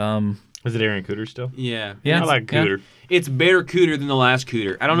 Is it Aaron Cooter still? Yeah. I like Cooter. It's better Cooter than the last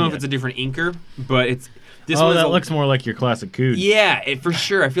Cooter. I don't know if it's a different inker, but this Oh, one's that looks more like your classic Coot. Yeah, for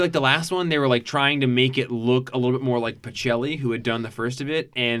sure. I feel like the last one, they were like trying to make it look a little bit more like Pacelli, who had done the first of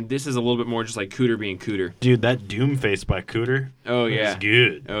it, and this is a little bit more just like Cooter being Cooter. Dude, that Doom face by Cooter. Oh yeah, is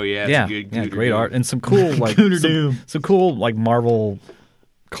good. Oh yeah, it's Yeah, a good yeah, Cooter great dude. art and some cool like Cooter Doom. some cool like Marvel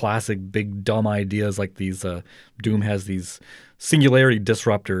classic big dumb ideas like these. Doom has these singularity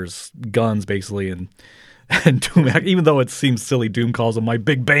disruptors, guns basically, and Doom, even though it seems silly, Doom calls them my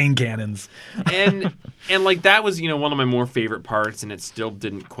Big Bang cannons. and like that was one of my more favorite parts, and it still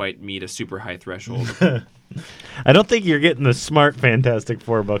didn't quite meet a super high threshold. I don't think you're getting the smart Fantastic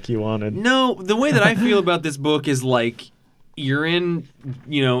Four book you wanted. No, the way that I feel about this book is like you're in,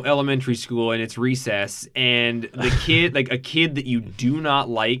 elementary school and it's recess, and the kid, like a kid that you do not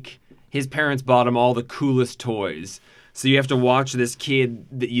like, his parents bought him all the coolest toys. So you have to watch this kid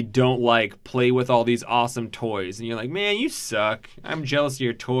that you don't like play with all these awesome toys. And you're like, man, you suck. I'm jealous of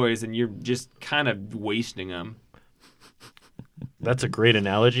your toys, and you're just kind of wasting them. That's a great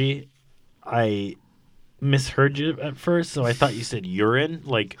analogy. I misheard you at first, so I thought you said urine.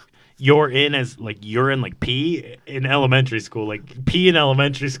 Like, you're in as, like, urine, like pee in elementary school. Like, pee in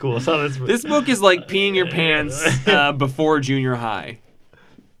elementary school. So This book is like peeing your pants before junior high.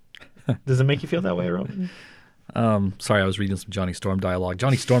 Does it make you feel that way, Roman? Sorry, I was reading some Johnny Storm dialogue.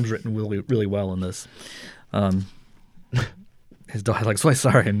 Johnny Storm's written really, really well in this. His dialogue. So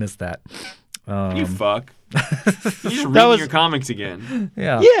sorry I missed that. You fuck. You just reading your comics again.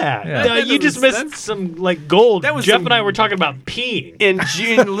 Yeah. Yeah. That You just doesn't- missed some, like, gold. That was Jeff when and I were talking about peeing. And when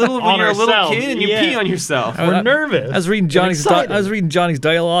you're a little ourselves, kid and you yeah. pee on yourself. We're nervous. I was reading and Johnny's. excited. I was reading Johnny's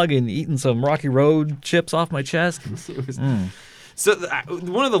dialogue and eating some Rocky Road chips off my chest. It was- So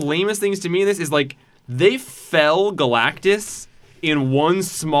one of the lamest things to me in this is like they fell Galactus in one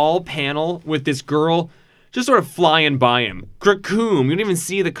small panel with this girl just sort of flying by him. Krakoom, you don't even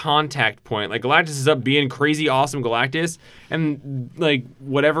see the contact point. Like Galactus is up being crazy awesome Galactus, and like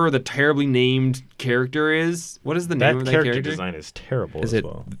whatever the terribly named character is. What is the name of that character design is terrible Is as it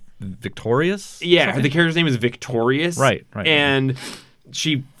well. Victorious? Yeah, Something? the character's name is Victorious. Right. And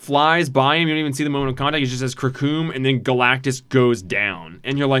she flies by him. You don't even see the moment of contact. It just says Krakoom, and then Galactus goes down.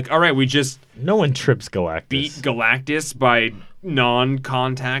 And you're like, all right, we just No one trips Galactus. beat Galactus by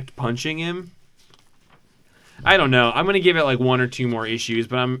non-contact punching him. I don't know. I'm gonna give it like one or two more issues,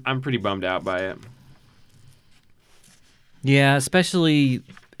 but I'm pretty bummed out by it. Yeah, especially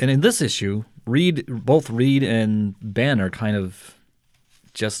and in this issue, both Reed and Ben are kind of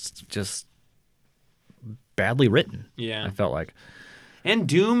just badly written. Yeah. I felt like. And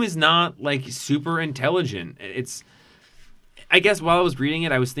Doom is not like super intelligent. I guess while I was reading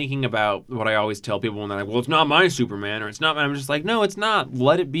it, I was thinking about what I always tell people when they're like, well, it's not my Superman, or it's not. I'm just like, no, it's not.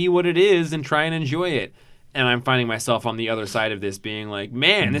 Let it be what it is and try and enjoy it. And I'm finding myself on the other side of this being like,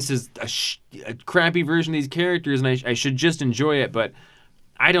 man, this is a crappy version of these characters, and I should just enjoy it. But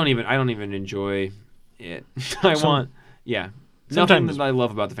I don't even enjoy it. Nothing sometimes- that I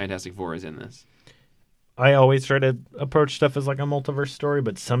love about the Fantastic Four is in this. I always try to approach stuff as like a multiverse story,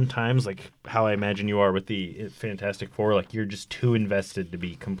 but sometimes, like how I imagine you are with the Fantastic Four, like you're just too invested to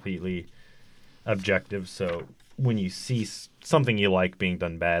be completely objective. So when you see something you like being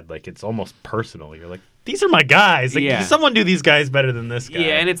done bad, like it's almost personal. You're like, these are my guys. Like, Yeah. someone do these guys better than this guy.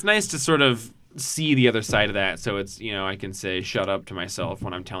 Yeah, and it's nice to sort of see the other side of that. So it's, I can say shut up to myself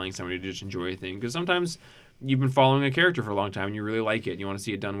when I'm telling somebody to just enjoy a thing. Because sometimes you've been following a character for a long time and you really like it and you want to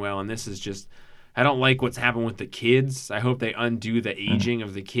see it done well. And this is just, I don't like what's happened with the kids. I hope they undo the aging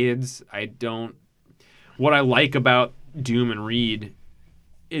of the kids. What I like about Doom and Reed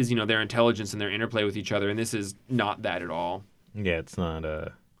is, their intelligence and their interplay with each other. And this is not that at all. Yeah, it's not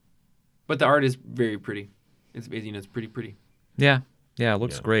But the art is very pretty. It's pretty. Yeah, it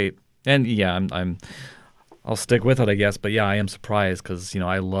looks great, and yeah, I'll stick with it, I guess. But yeah, I am surprised because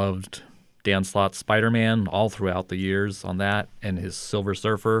I loved Dan Slott's Spider-Man all throughout the years on that, and his Silver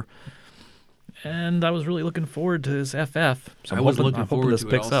Surfer, and I was really looking forward to his FF. So I'm hoping this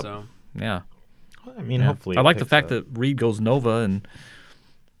picks up. Yeah, I mean, yeah. hopefully. I it like the picks fact up. that Reed goes Nova and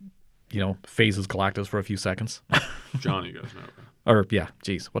phases Galactus for a few seconds. Johnny goes nowhere. Or yeah,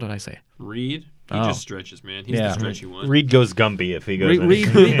 geez, what did I say? Reed? He just stretches, man. He's Yeah. the stretchy one. Reed goes Gumby if he goes.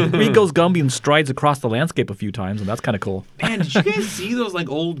 Reed goes Gumby and strides across the landscape a few times, and that's kind of cool. Man, did you guys see those like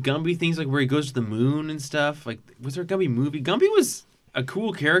old Gumby things, like where he goes to the moon and stuff? Like, was there a Gumby movie? Gumby was a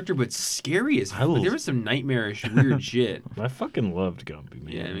cool character, but scary as fuck. Like, there was some nightmarish, weird shit. I fucking loved Gumby,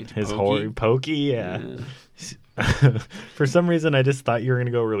 man. Yeah, I mean, his Pokey. horror Pokey, yeah. For some reason, I just thought you were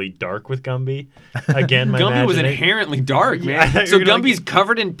gonna go really dark with Gumby. Again, my Gumby was imagination- inherently dark, Yeah, I man. thought So you were gonna, Gumby's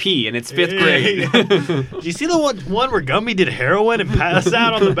covered in pee, and it's 5th grade. Did you see the one where Gumby did heroin and passed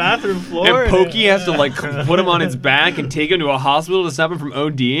out on the bathroom floor? And Pokey has to like put him on his back and take him to a hospital to stop him from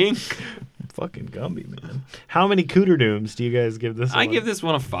ODing. Fucking Gumby, man. How many Cooter Dooms do you guys give this? I one? give this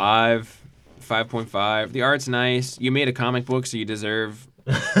one a 5, 5.5. The art's nice. You made a comic book, so you deserve,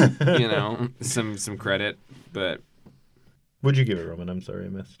 some credit. But What'd you give it, Roman? I'm sorry, I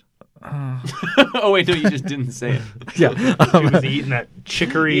missed. oh wait, no, you just didn't say it. Yeah. He was eating that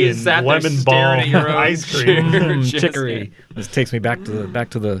chicory You and sat there lemon staring ball at your own ice cream. chair. Just Chicory. This takes me back to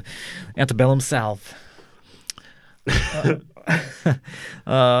the antebellum South.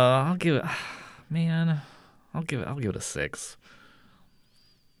 I'll give it, man. I'll give it a 6.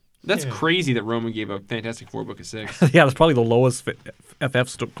 That's Yeah. crazy that Roman gave a Fantastic Four book a 6. Yeah, that's probably the lowest FF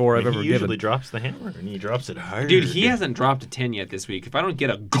score I've He ever usually given. drops the hammer and he drops it hard. Dude, he hasn't dropped a 10 yet this week. If I don't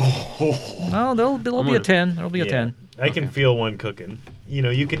get a goal, No, there'll be gonna- a 10. There'll be a 10. I can feel one cooking.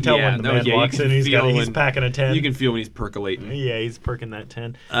 You can tell Yeah, when the no, man yeah, you walks can in. He's feel he's when- packing a 10. you can feel when he's percolating. Yeah, he's perking that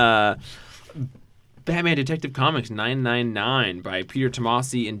 10. Batman Detective Comics 999 by Peter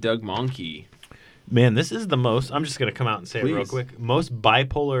Tomasi and Doug Mahnke. Man, this is the most. I'm just gonna come out and say it real Please. quick. Most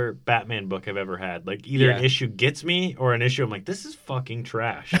bipolar Batman book I've ever had. Like either an Yeah. issue gets me or an issue I'm like, this is fucking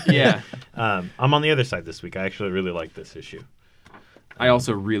trash. Yeah. I'm on the other side this week. I actually really like this issue. I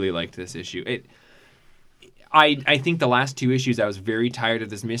also really liked this issue. I think the last 2 issues I was very tired of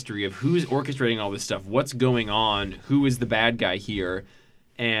this mystery of who's orchestrating all this stuff, what's going on, who is the bad guy here,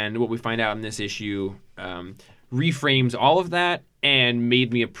 and what we find out in this issue reframes all of that and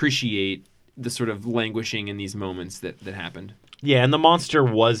made me appreciate the sort of languishing in these moments that happened. Yeah, and the monster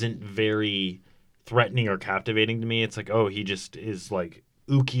wasn't very threatening or captivating to me. It's like, oh, he just is like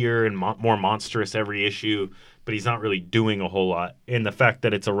ookier and more monstrous every issue, but he's not really doing a whole lot. And the fact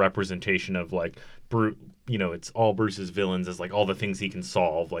that it's a representation of like it's all Bruce's villains as like all the things he can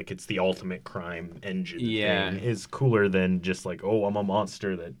solve, like it's the ultimate crime engine Yeah. thing, is cooler than just like, oh, I'm a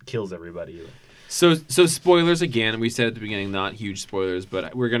monster that kills everybody. So spoilers again. We said at the beginning, not huge spoilers,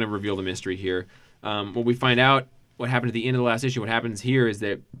 but we're going to reveal the mystery here. What we find out, what happened at the end of the last issue, what happens here is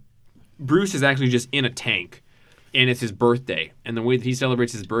that Bruce is actually just in a tank, and it's his birthday. And the way that he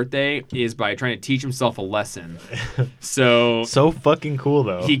celebrates his birthday is by trying to teach himself a lesson. So fucking cool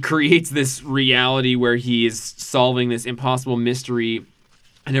though. he creates this reality where he is solving this impossible mystery,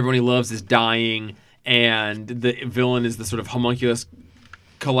 and everyone he loves is dying, and the villain is the sort of homunculus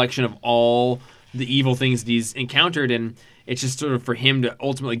collection of all the evil things that he's encountered, and it's just sort of for him to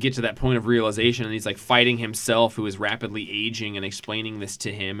ultimately get to that point of realization, and he's like fighting himself who is rapidly aging and explaining this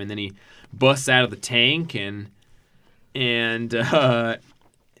to him, and then he busts out of the tank, and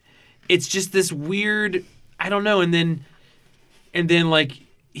it's just this weird, I don't know, and then like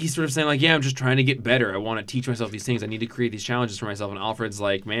he's sort of saying like, yeah, I'm just trying to get better. I want to teach myself these things. I need to create these challenges for myself. And Alfred's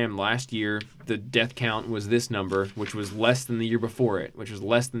like, man, last year the death count was this number, which was less than the year before it, which was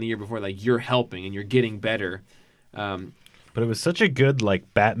less than the year before. Like, you're helping and you're getting better. But it was such a good,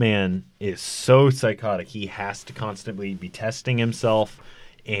 like, Batman is so psychotic. He has to constantly be testing himself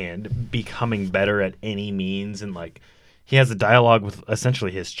and becoming better at any means. And, like, he has a dialogue with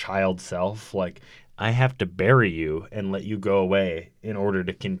essentially his child self. Like, I have to bury you and let you go away in order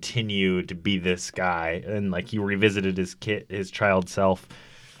to continue to be this guy. And, like, he revisited his child self.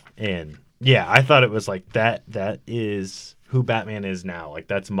 And, yeah, I thought it was, like, that is who Batman is now. Like,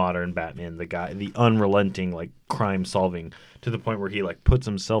 that's modern Batman, the guy, the unrelenting, like, crime solving to the point where he, like, puts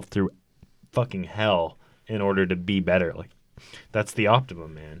himself through fucking hell in order to be better. Like, that's the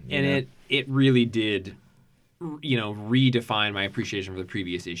optimum, man. you know? And it really did, redefine my appreciation for the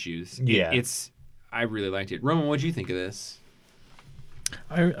previous issues. Yeah. I really liked it. Roman, what'd you think of this?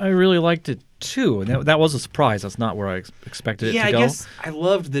 I really liked it too, and that was a surprise. That's not where I expected it to I go. guess I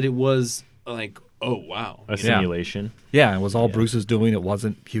loved that it was like, oh wow. A simulation. Yeah, it was all Bruce's doing. It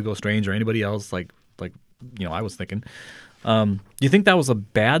wasn't Hugo Strange or anybody else. Like I was thinking. Do you think that was a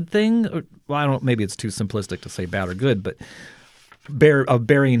bad thing? Well, I don't. Maybe it's too simplistic to say bad or good, but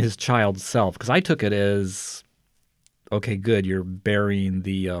burying his child self, because I took it as, okay, good. You're burying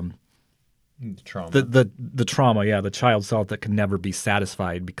the Trauma. the trauma, yeah, the child self that can never be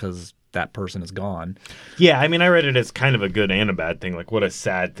satisfied because that person is gone. Yeah, I mean, I read it as kind of a good and a bad thing. Like, what a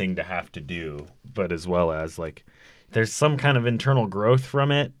sad thing to have to do, but as well as like, there's some kind of internal growth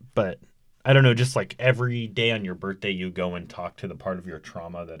from it. But I don't know, just like every day on your birthday, you go and talk to the part of your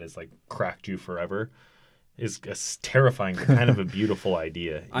trauma that has like cracked you forever. Is terrifying, but kind of a beautiful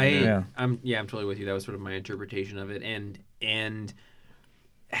idea. I'm totally with you. That was sort of my interpretation of it, and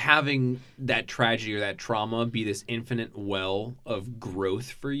having that tragedy or that trauma be this infinite well of growth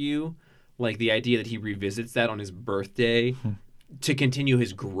for you, like the idea that he revisits that on his birthday to continue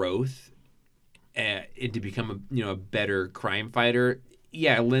his growth and to become a better crime fighter.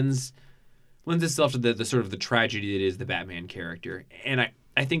 Yeah, lends itself to the sort of the tragedy that is the Batman character, and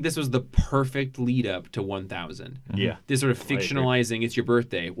I think this was the perfect lead up to 1000. Yeah. This sort of fictionalizing, it's your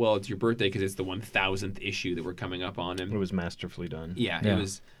birthday. Well, it's your birthday because it's the 1000th issue that we're coming up on. And it was masterfully done. Yeah.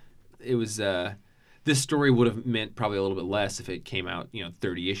 It was this story would have meant probably a little bit less if it came out,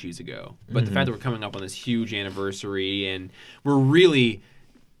 30 issues ago. But the fact that we're coming up on this huge anniversary and we're really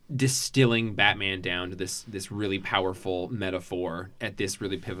distilling Batman down to this really powerful metaphor at this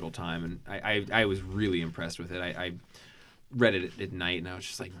really pivotal time. And I was really impressed with it. I read it at night, and I was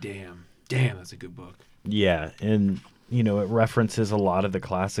just like, damn, that's a good book. Yeah, and, it references a lot of the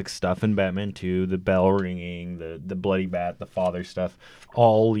classic stuff in Batman 2, the bell ringing, the bloody bat, the father stuff,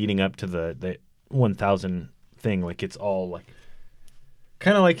 all leading up to the 1000 thing. Like, it's all, like,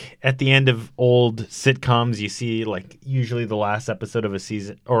 kind of like at the end of old sitcoms, you see, like, usually the last episode of a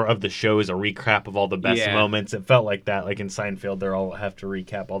season, or of the show is a recap of all the best moments. It felt like that, like in Seinfeld, they all have to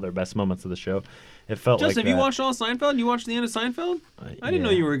recap all their best moments of the show. It felt Justin, like have you watched all of Seinfeld? You watched the end of Seinfeld? I didn't know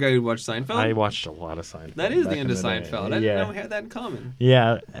you were a guy who watched Seinfeld. I watched a lot of Seinfeld. That is the end of Seinfeld. I didn't know we had that in common.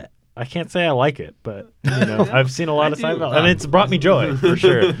 Yeah, I can't say I like it, but I've seen a lot of Seinfeld, and it's brought me joy for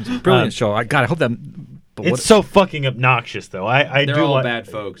sure. Brilliant show. I hope that. But it's so fucking obnoxious, though. They're all bad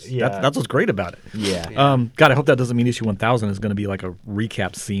folks. Yeah, that's what's great about it. Yeah. God, I hope that doesn't mean issue 1000 is going to be like a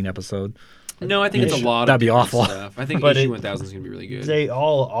recap scene episode. No, I think it's a lot That'd of be awful stuff. I think issue 1000 is going to be really good. They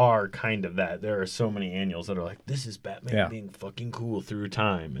all are kind of that. There are so many annuals that are like, this is Batman being fucking cool through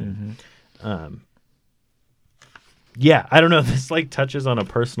time. And, yeah, I don't know. This like touches on a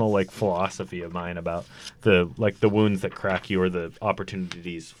personal like philosophy of mine about the wounds that crack you or the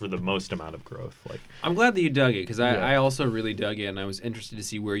opportunities for the most amount of growth. Like, I'm glad that you dug it because I also really dug it, and I was interested to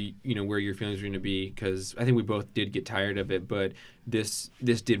see where where your feelings were going to be because I think we both did get tired of it, but this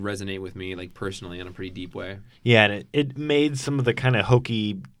did resonate with me like personally in a pretty deep way. Yeah, and it made some of the kind of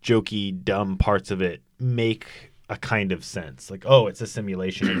hokey, jokey, dumb parts of it make a kind of sense. Like, oh, it's a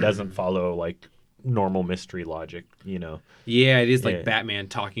simulation. It doesn't follow like normal mystery logic, Yeah, it is like Batman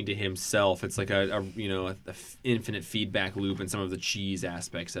talking to himself. It's like a infinite feedback loop and some of the cheese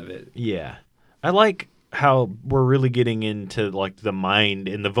aspects of it. Yeah. I like how we're really getting into like the mind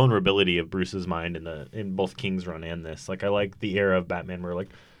and the vulnerability of Bruce's mind in both King's Run and this. Like, I like the era of Batman where like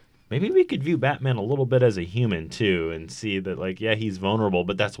maybe we could view Batman a little bit as a human too and see that like, yeah, he's vulnerable,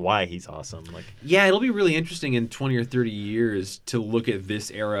 but that's why he's awesome. Like, yeah, it'll be really interesting in 20 or 30 years to look at this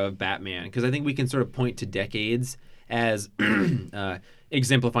era of Batman because I think we can sort of point to decades as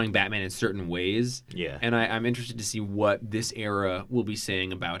exemplifying Batman in certain ways. Yeah. And I'm interested to see what this era will be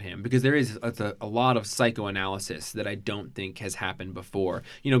saying about him because there is a lot of psychoanalysis that I don't think has happened before.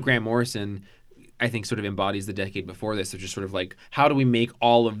 Grant Morrison, I think, sort of embodies the decade before this of just sort of like, how do we make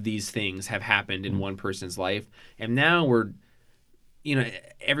all of these things have happened in one person's life? And now we're,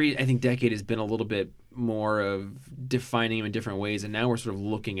 every, I think, decade has been a little bit more of defining him in different ways. And now we're sort of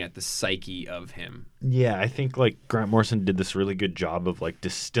looking at the psyche of him. Yeah, I think like Grant Morrison did this really good job of like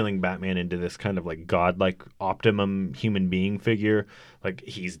distilling Batman into this kind of like godlike optimum human being figure. Like,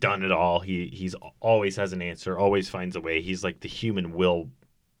 he's done it all. He's always has an answer, always finds a way. He's like the human will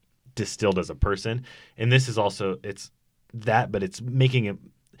distilled as a person, and this is also it's that, but it's making it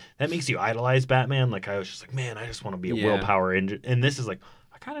that makes you idolize Batman. Like, I was just like, man, I just want to be a willpower engine, and this is like,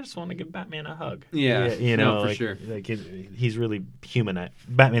 I kind of just want to give Batman a hug. For like, sure. Like he's really humanized.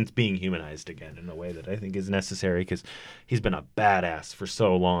 Batman's being humanized again in a way that I think is necessary because he's been a badass for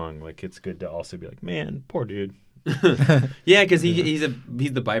so long. Like, it's good to also be like, man, poor dude. Yeah, because he's the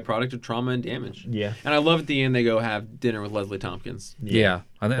byproduct of trauma and damage. Yeah, and I love at the end they go have dinner with Leslie Tompkins. Yeah.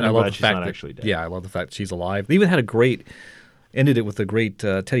 And I love the fact that actually dead. I love the fact she's alive. They even had ended it with a great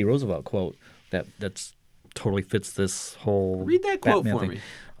Teddy Roosevelt quote that's totally fits this whole. Read that quote Batman for thing. me.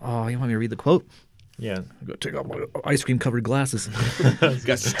 Oh, you want me to read the quote? Yeah, I'm gonna take off my ice cream covered glasses. He's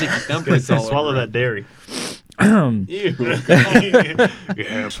got sticky thumbprints all swallow over that dairy. Ew.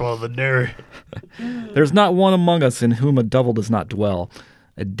 Yeah, swallow the dairy. There's not one among us in whom a devil does not dwell.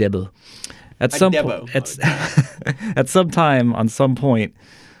 A devil. At A some Debo. at some time, on some point,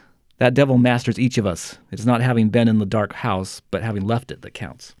 that devil masters each of us. It is not having been in the dark house, but having left it that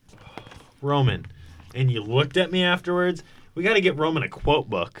counts. Roman, and you looked at me afterwards. We got to get Roman a quote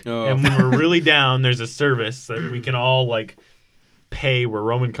book. Oh. And when we're really down, there's a service that we can all like pay where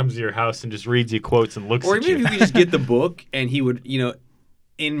Roman comes to your house and just reads you quotes and looks Or at even if you. you could just get the book and he would,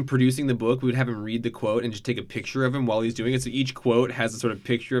 in producing the book, we would have him read the quote and just take a picture of him while he's doing it. So each quote has a sort of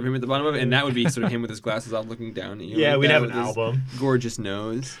picture of him at the bottom of it, and that would be sort of him with his glasses off looking down at you. Yeah, like we'd that have with an his album. Gorgeous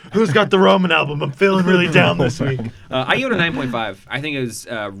nose. Who's got the Roman album? I'm feeling really down this week. I give it a 9.5. I think it was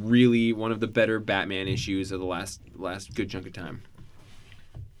really one of the better Batman issues of the last good chunk of time.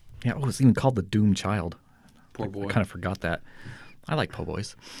 Yeah, oh, it's even called The Doomed Child. Poor boy. I kind of forgot that. I like po'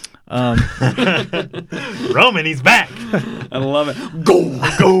 boys. Roman, he's back. I love it.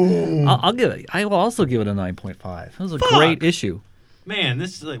 Go. I'll give it. I will also give it a 9.5. It was a great issue. Man,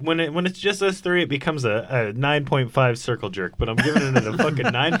 this is like when it's just us three, it becomes a 9.5 circle jerk. But I'm giving it a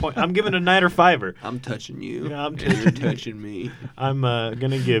fucking 9 point. I'm giving it a 9 or 5-er. I'm touching you. Yeah, I'm and you're touching me. I'm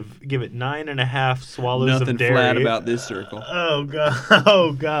gonna give it 9.5 swallows Nothing of dairy. flat about this circle. Oh god!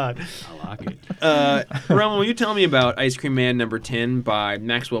 Oh god! I like it. Roman, will you tell me about Ice Cream Man number 10 by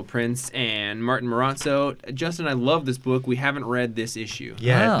Maxwell Prince and Martin Morazzo? Justin, I love this book. We haven't read this issue.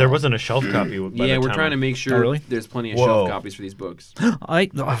 Yeah, Oh. there wasn't a shelf copy. By Yeah, the we're time trying to make sure Oh, really? there's plenty of Whoa. shelf copies for these books. Yeah,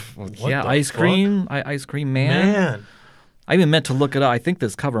 the Ice fuck? Cream, Ice Cream Man. Man. I even meant to look it up. I think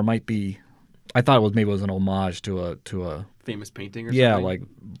this cover might be. I thought it was an homage to a Famous painting or yeah, something? like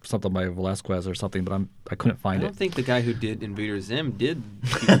something by Velasquez or something, but I couldn't I find don't it. think the guy who did Invader Zim did.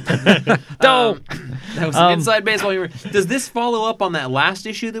 No. That was some inside baseball humor. Does this follow up on that last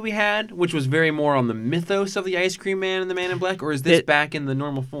issue that we had, which was very more on the mythos of the Ice Cream Man and the Man in Black, or is this back in the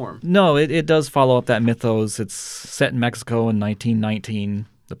normal form? No, it does follow up that mythos. It's set in Mexico in 1919.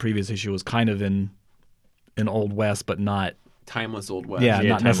 The previous issue was kind of in Old West, but not Timeless Old West. not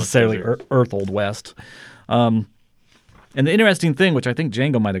Timeless necessarily Desert. Earth Old West. And the interesting thing, which I think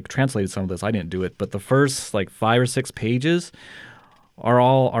Django might have translated some of this, I didn't do it, but the first like 5 or 6 pages are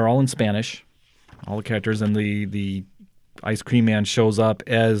all in Spanish, all the characters, and the Ice Cream Man shows up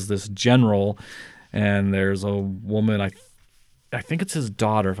as this general, and there's a woman. I think it's his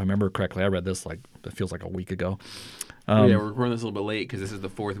daughter, if I remember correctly. I read this it feels like a week ago. Yeah, we're recording this a little bit late because this is the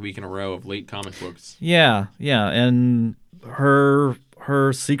 4th week in a row of late comic books. Yeah, and her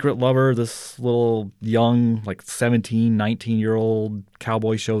secret lover, this little young, like 17, 19-year-old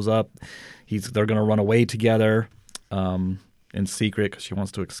cowboy shows up. They're going to run away together in secret because she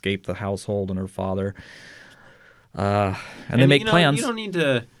wants to escape the household and her father. And they make plans. You don't need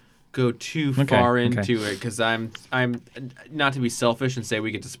to go too Okay, far okay. into it because I'm not to be selfish and say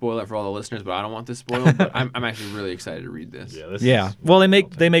we get to spoil it for all the listeners, but I don't want this spoiled. But I'm actually really excited to read this. Yeah. Well, they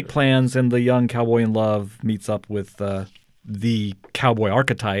make plans, and the young cowboy in love meets up with the cowboy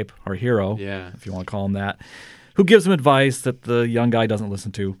archetype, our hero, Yeah. if you want to call him that, who gives him advice that the young guy doesn't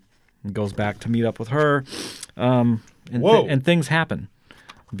listen to, and goes back to meet up with her. Whoa. And things happen.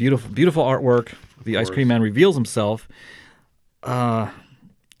 Beautiful artwork. The Ice Cream Man reveals himself.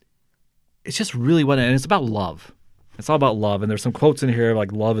 It's just really and it's about love. It's all about love, and there's some quotes in here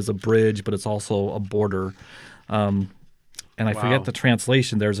like "love is a bridge, but it's also a border." And I Wow. forget the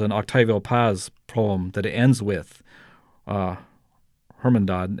translation. There's an Octavio Paz poem that it ends with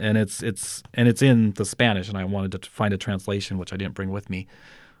Hermandad, and it's in the Spanish, and I wanted to find a translation, which I didn't bring with me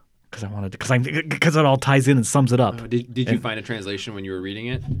because it all ties in and sums it up. Oh, did you find a translation when you were reading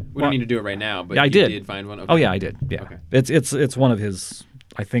it? We Well, don't need to do it right now, but yeah, I you did. find one? Okay. Oh yeah, I did. Yeah, Okay. it's one of his,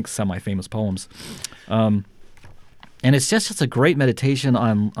 I think, semi-famous poems, and it's just a great meditation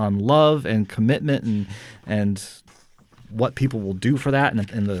on love and commitment and what people will do for that,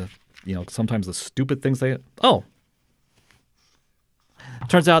 and the sometimes the stupid things they. Oh,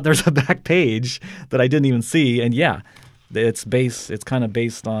 turns out there's a back page that I didn't even see, and yeah, it's kind of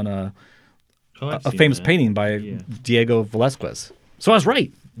based on a famous painting by Diego Velázquez. So I was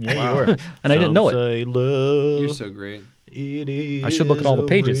right. Yeah, you were. And I didn't know it. Say love, You're so great. it is I should look at all the a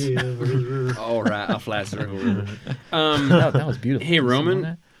pages. Oh, river. All right, a flat circle. That was beautiful. Hey, Did you see Roman,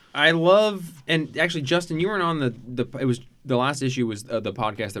 that? I love, and actually, Justin, you weren't on it was the last issue was the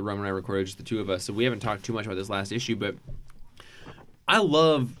podcast that Roman and I recorded, just the two of us, so we haven't talked too much about this last issue, but I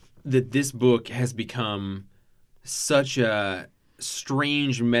love that this book has become such a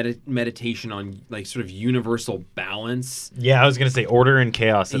strange meditation on like sort of universal balance. Yeah, I was gonna say order and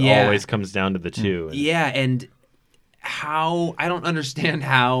chaos. It Yeah. always comes down to the two. Yeah, and how I don't understand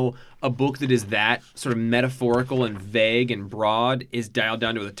how a book that is that sort of metaphorical and vague and broad is dialed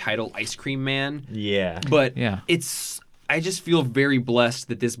down to the title Ice Cream Man. Yeah. But Yeah. it's I just feel very blessed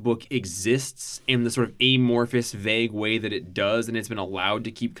that this book exists in the sort of amorphous, vague way that it does, and it's been allowed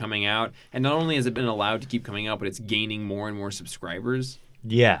to keep coming out. And not only has it been allowed to keep coming out, but it's gaining more and more subscribers.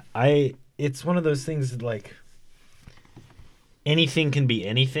 Yeah, it's one of those things that, like, anything can be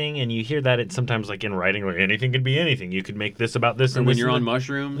anything, and you hear that it's sometimes like in writing, like anything can be anything. You could make this about this, Or and when this you're and on that.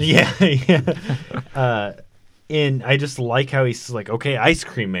 mushrooms. Yeah, yeah. And I just like how he's like, okay, Ice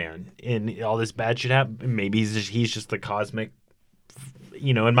Cream Man, and all this bad shit happen. Maybe he's just the cosmic,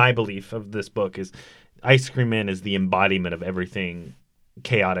 in my belief of this book is Ice Cream Man is the embodiment of everything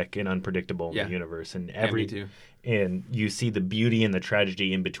chaotic and unpredictable in the universe, and me too. And you see the beauty and the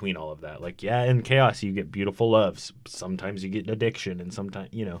tragedy in between all of that. Like, yeah, in chaos you get beautiful loves. Sometimes you get addiction, and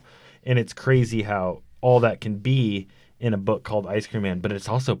sometimes, and it's crazy how all that can be in a book called Ice Cream Man, but it's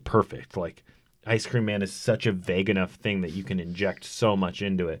also perfect. Like, Ice Cream Man is such a vague enough thing that you can inject so much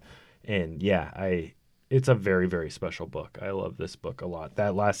into it. And yeah, it's a very, very special book. I love this book a lot.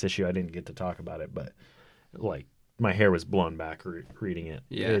 That last issue, I didn't get to talk about it, but like my hair was blown back reading it.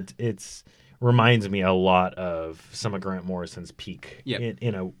 Yeah. It's reminds me a lot of some of Grant Morrison's peak Yep.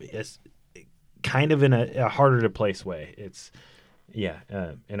 kind of in a harder to place way. It's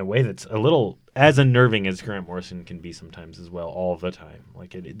in a way that's a little as unnerving as Grant Morrison can be sometimes as well, all the time.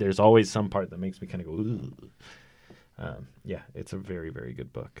 Like there's always some part that makes me kind of go, ooh. It's a very, very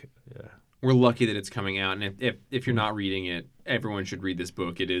good book. Yeah. We're lucky that it's coming out, and if you're not reading it, everyone should read this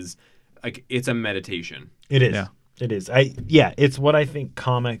book. It is like it's a meditation. It is. Yeah. It is. It's what I think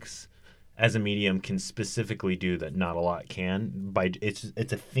comics as a medium can specifically do that not a lot can. It's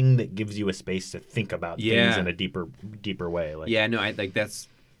a thing that gives you a space to think about things in a deeper way. Like, that's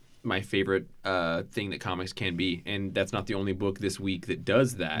my favorite thing that comics can be, and that's not the only book this week that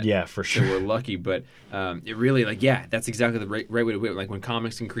does that. Yeah, for sure. So we're lucky, but it really that's exactly the right way to put it. Like when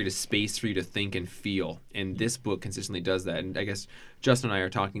comics can create a space for you to think and feel, and this book consistently does that. And I guess Justin and I are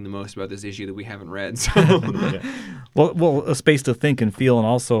talking the most about this issue that we haven't read. So Well, a space to think and feel, and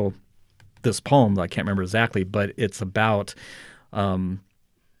also this poem, I can't remember exactly, but it's about kind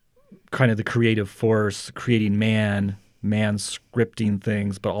of the creative force, creating man scripting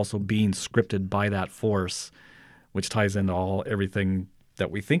things, but also being scripted by that force, which ties into everything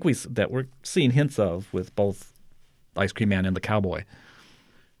that we think that we're seeing hints of with both Ice Cream Man and the Cowboy.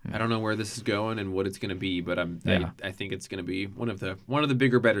 I don't know where this is going and what it's going to be, but I think it's going to be one of the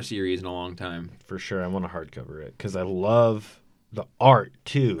bigger, better series in a long time. For sure. I want to hardcover it because I love the art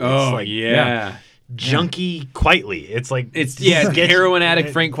too. Junkie Quitely. It's like it's heroin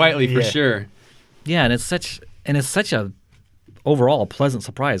addict Frank Quitely for sure. Yeah, and it's such a overall a pleasant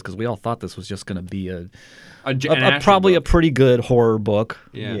surprise because we all thought this was just going to be probably a pretty good horror book.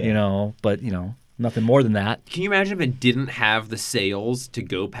 Yeah. But nothing more than that. Can you imagine if it didn't have the sales to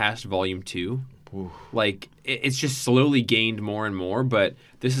go past volume 2? Ooh. Like it's just slowly gained more and more, but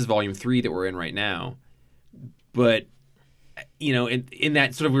this is volume 3 that we're in right now. But in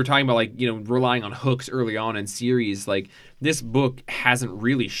that sort of, we were talking about like, relying on hooks early on in series, like this book hasn't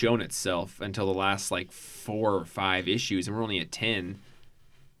really shown itself until the last like 4 or 5 issues, and we're only at 10.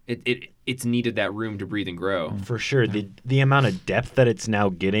 It's needed that room to breathe and grow. For sure. The amount of depth that it's now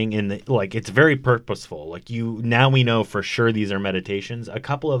getting it's very purposeful. Like now we know for sure these are meditations. A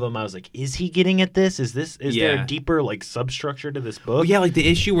couple of them I was like, is he getting at this? Is there a deeper like substructure to this book? Well, yeah, like the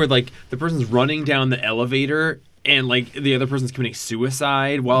issue where like the person's running down the elevator and like the other person's committing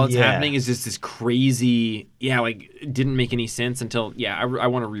suicide while it's happening is just this crazy, it didn't make any sense until, I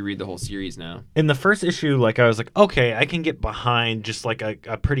want to reread the whole series now. In the first issue, like I was like, okay, I can get behind just like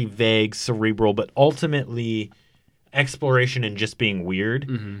a pretty vague, cerebral, but ultimately exploration and just being weird.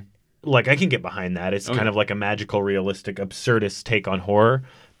 Mm-hmm. Like I can get behind that. It's kind of like a magical, realistic, absurdist take on horror.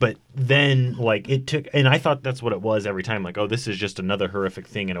 But then like it took, and I thought that's what it was every time. Like, oh, this is just another horrific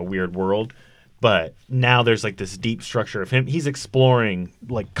thing in a weird world. But now there's like this deep structure of him. He's exploring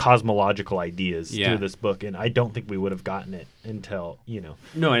like cosmological ideas through this book, and I don't think we would have gotten it until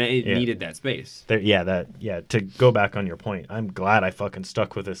No, and it needed that space. To go back on your point, I'm glad I fucking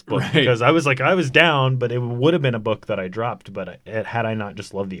stuck with this book because I was down, but it would have been a book that I dropped. But had I not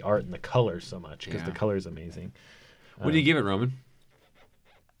just loved the art and the colors so much, because the color is amazing. What do you give it, Roman?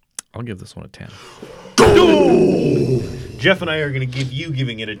 I'll give this one a 10. Jeff and I are going to give you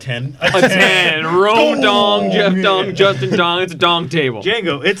giving it a 10. A 10. Rome dong, Jeff dong, Justin dong. It's a dong table.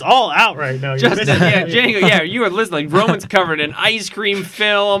 Django, it's all out right now. Justin, Django, you are listening. Like Roman's covered in ice cream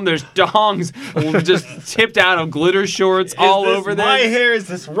film. There's dongs just tipped out of glitter shorts all over this. My hair? Is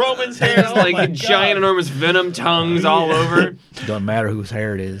this Roman's hair? It's like giant, enormous venom tongues all over. Doesn't matter whose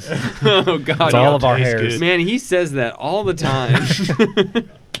hair it is. Oh, God. It's all of our hairs. Man, he says that all the time.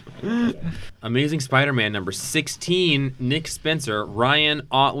 Amazing Spider-Man number 16, Nick Spencer, Ryan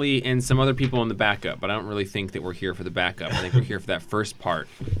Otley, and some other people in the backup. But I don't really think that we're here for the backup. I think we're here for that first part.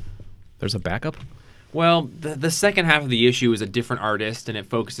 There's a backup? Well, the second half of the issue is a different artist, and it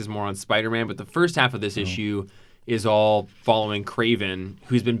focuses more on Spider-Man. But the first half of this issue is all following Kraven,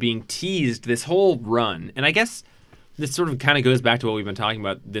 who's been being teased this whole run. And I guess this sort of kind of goes back to what we've been talking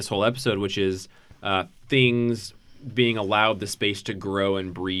about this whole episode, which is things being allowed the space to grow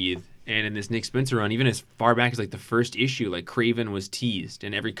and breathe. And in this Nick Spencer run, even as far back as like the first issue, like Kraven was teased.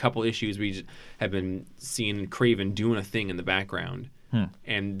 And every couple issues we have been seeing Kraven doing a thing in the background.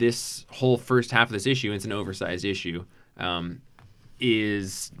 And this whole first half of this issue, it's an oversized issue,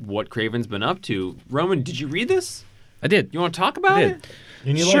 is what Kraven's been up to. Roman, did you read this? I did. You want to talk about I did. it?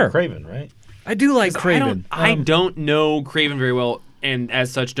 And you Sure. like Kraven, right? I do like Kraven. I don't know Kraven very well, and as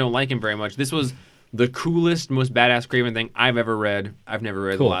such, don't like him very much. This was the coolest, most badass Kraven thing I've ever read. I've never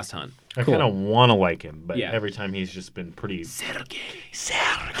read Cool. The Last Hunt. I Cool. kind of want to like him, but Yeah. every time he's just been pretty.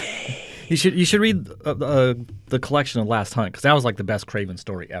 You should read the collection of Last Hunt, because that was like the best Kraven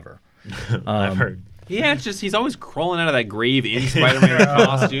story ever. I've heard. Yeah, it's just he's always crawling out of that grave in Spider-Man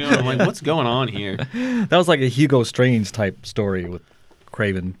costume. I'm like, what's going on here? That was like a Hugo Strange type story with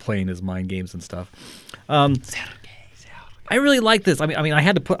Kraven playing his mind games and stuff. I really like this. I mean,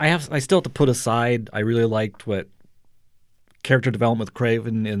 I still have to put aside. I really liked what character development with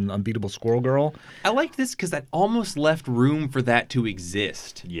Kraven in Unbeatable Squirrel Girl. I liked this because that almost left room for that to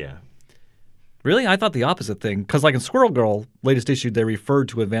exist. Yeah. Really, I thought the opposite thing. Because like in Squirrel Girl, latest issue, they referred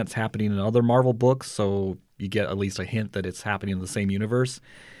to events happening in other Marvel books, so you get at least a hint that it's happening in the same universe.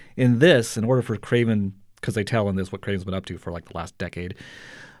 In this, in order for Kraven, because they tell in this what Kraven's been up to for like the last decade,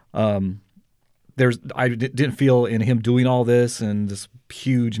 I didn't feel in him doing all this and this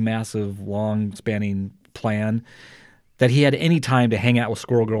huge, massive, long-spanning plan that he had any time to hang out with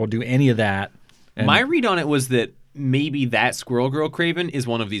Squirrel Girl, do any of that. And My read on it was that maybe that Squirrel Girl Kraven is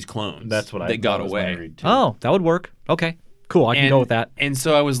one of these clones. That's what I that got thought was my away. read, too. oh, that would work. Okay, cool. I can go with that. And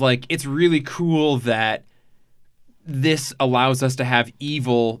so I was like, it's really cool that this allows us to have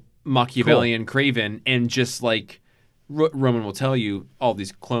evil Machiavellian Kraven, and just like Roman will tell you, all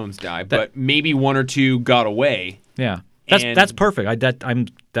these clones die, but maybe one or two got away. Yeah, And- that's perfect. That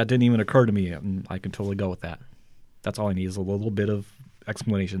didn't even occur to me, and I can totally go with that. That's all I need is a little bit of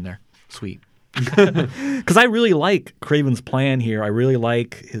explanation there. Sweet. Because I really like Kraven's plan here. I really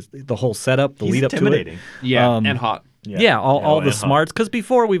like the whole setup, the He's lead up intimidating. to it. Yeah, and hot. Yeah, all the and smarts. Because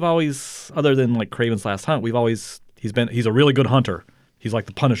before we've always, other than like Kraven's Last Hunt, he's a really good hunter. He's like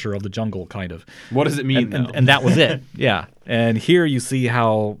the Punisher of the jungle, kind of. What does it mean, though? And that was it. Yeah. And here you see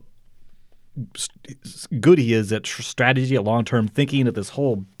how good he is at strategy, at long-term thinking, at this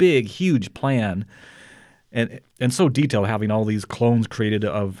whole big, huge plan, and so detailed, having all these clones created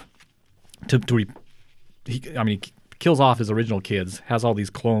he kills off his original kids, has all these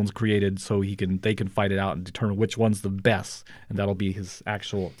clones created so they can fight it out and determine which one's the best, and that'll be his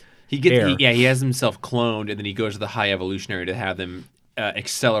actual heir. He has himself cloned, and then he goes to the high evolutionary to have them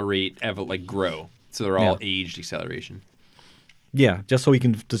accelerate, grow. So they're all aged acceleration. Yeah, just so he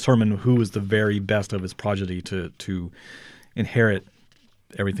can determine who is the very best of his progeny to inherit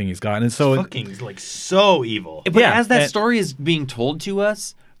everything he's got. And so Fucking like so evil. But Yeah, as that and- story is being told to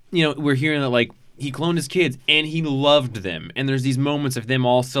us, we're hearing that like he cloned his kids and he loved them, and there's these moments of them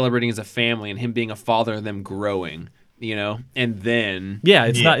all celebrating as a family and him being a father and them growing, and then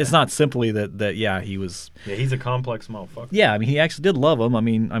it's not simply that he was. Yeah, he's a complex motherfucker. Yeah, I mean, he actually did love him. I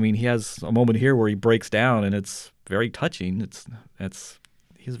mean, he has a moment here where he breaks down, and it's very touching.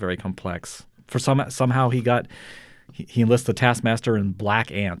 He's very complex. For somehow he enlists the Taskmaster and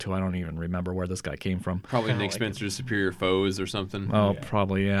Black Ant, who I don't even remember where this guy came from. probably Nick Spencer's superior foes or something. Oh,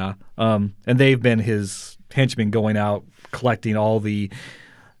 probably, yeah. And they've been his henchmen going out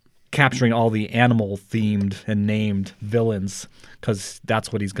capturing all the animal-themed and named villains, because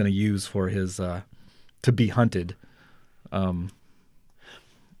that's what he's going to use for his to be hunted.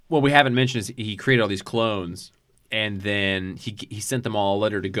 What we haven't mentioned is he created all these clones, and then he sent them all a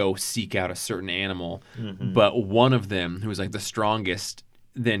letter to go seek out a certain animal. Mm-hmm. But one of them, who was like the strongest,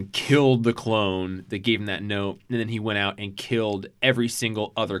 then killed the clone that gave him that note, and then he went out and killed every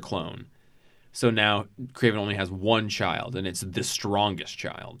single other clone. So now Kraven only has one child, and it's the strongest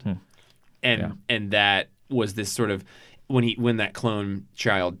child. And that was this sort of when that clone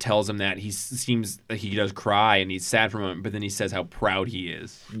child tells him that, he seems like he does cry and he's sad for a moment, but then he says how proud he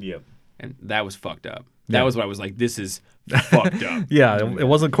is. Yep. And that was fucked up. That was what I was like, this is fucked up. Yeah, it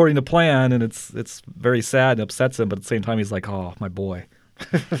wasn't according to plan, and it's very sad and upsets him. But at the same time, he's like, "Oh, my boy."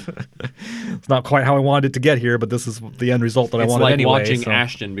 It's not quite how I wanted it to get here, but this is the end result that I It's wanted like anyway. watching so.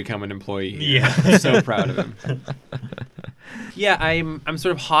 Ashton become an employee. Yeah. I'm so proud of him. Yeah, I'm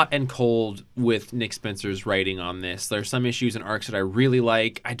sort of hot and cold with Nick Spencer's writing on this. There's some issues and arcs that I really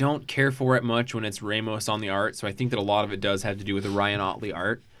like. I don't care for it much when it's Ramos on the art, so I think that a lot of it does have to do with the Ryan Otley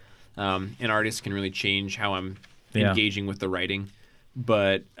art. An artist can really change how I'm engaging with the writing.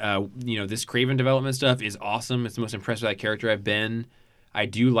 But, this Craven development stuff is awesome. It's the most impressed with that character I've been. I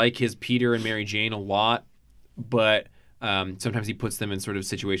do like his Peter and Mary Jane a lot, but sometimes he puts them in sort of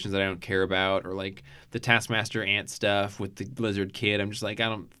situations that I don't care about, or like the Taskmaster Ant stuff with the Lizard Kid. I'm just like, I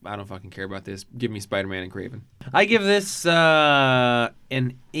don't fucking care about this. Give me Spider-Man and Craven. I give this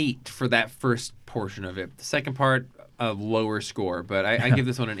an 8 for that first portion of it. The second part, a lower score, but I give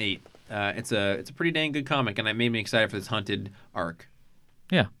this one an 8. It's a pretty dang good comic, and it made me excited for this Hunted arc.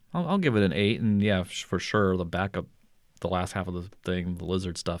 Yeah, I'll give it an 8, and yeah, for sure, the backup, the last half of the thing, the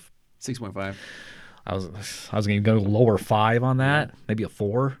lizard stuff. 6.5. I was going to go lower 5 on that, maybe a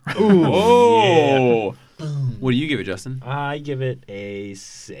 4. Ooh, oh! What do you give it, Justin? I give it a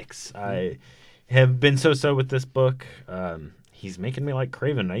 6. I have been so with this book. He's making me like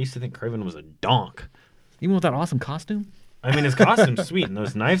Craven. I used to think Craven was a donk. Even with that awesome costume? I mean, his costume's sweet, and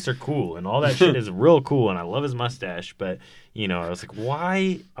those knives are cool, and all that shit is real cool, and I love his mustache, but, I was like,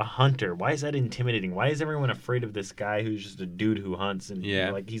 why a hunter? Why is that intimidating? Why is everyone afraid of this guy who's just a dude who hunts, and,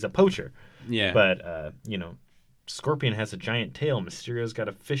 he's a poacher? Yeah. But, Scorpion has a giant tail. Mysterio's got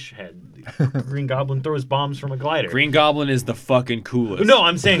a fish head. Green Goblin throws bombs from a glider. Green Goblin is the fucking coolest. No,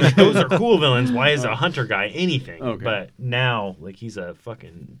 I'm saying like, those are cool villains. Why is a hunter guy anything? Okay. But now, he's a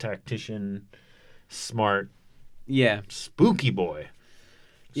fucking tactician, smart, spooky boy.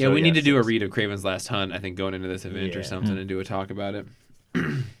 Yeah, So, we need to do a 6. read of Craven's Last Hunt, I think, going into this event or Yeah. something, and do a talk about it.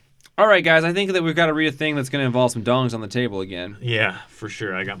 All right, guys, I think that we've got to read a thing that's going to involve some dongs on the table again. Yeah, for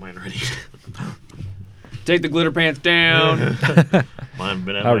sure. I got mine ready. Take the glitter pants down. Mine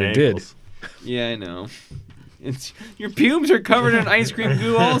been at I already my did. ankles. Yeah, I know. Your pubes are covered in ice cream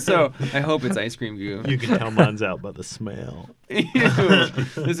goo also. I hope it's ice cream goo. You can tell mine's out by the smell. Ew.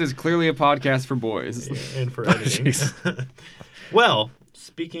 This is clearly a podcast for boys. Yeah, and for editing. Jeez. Well,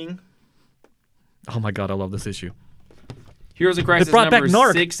 speaking... Oh my god, I love this issue. Heroes in Crisis brought back number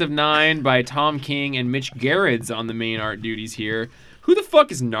Narc. 6 of 9 by Tom King and Mitch Gerrits on the main art duties here. Who the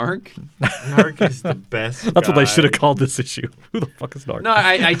fuck is Narc? Narc is the best That's what they guy. should have called this issue. Who the fuck is Narc? No,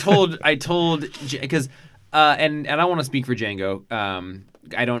 I told because and I don't want to speak for Django.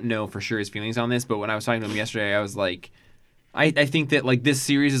 I don't know for sure his feelings on this, but when I was talking to him yesterday, I was like, I think that like this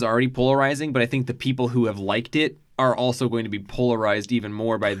series is already polarizing, but I think the people who have liked it are also going to be polarized even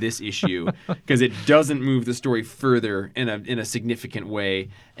more by this issue because it doesn't move the story further in a significant way.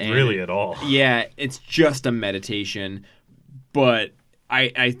 And Really at all. yeah, it's just a meditation. But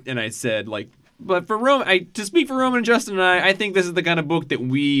I said like, but for to speak for Roman and Justin and I think this is the kind of book that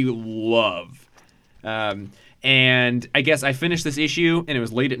we love. And I guess I finished this issue and it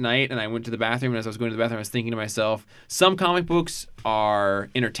was late at night and I went to the bathroom, and as I was going to the bathroom, I was thinking to myself, some comic books are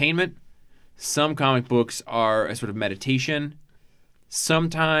entertainment. Some comic books are a sort of meditation.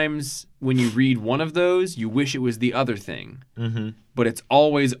 Sometimes when you read one of those, you wish it was the other thing. Mm-hmm. But it's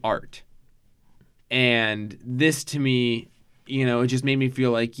always art. And this to me, it just made me feel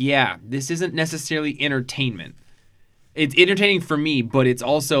like, yeah, this isn't necessarily entertainment. It's entertaining for me, but it's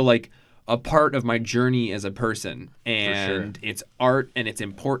also like a part of my journey as a person. And it's art and it's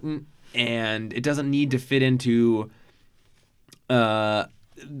important, and it doesn't need to fit into a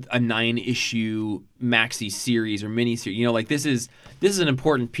 9-issue maxi series or mini series. This is an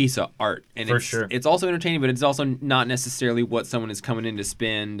important piece of art, and it's also entertaining, but it's also not necessarily what someone is coming in to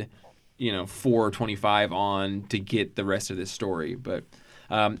spend $4.25 on to get the rest of this story. But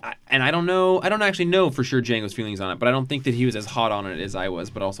I don't actually know for sure Django's feelings on it, but I don't think that he was as hot on it as I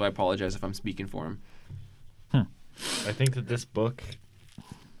was. But also I apologize if I'm speaking for him. I think that this book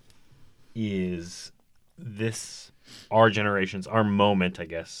is our generation's, our moment, I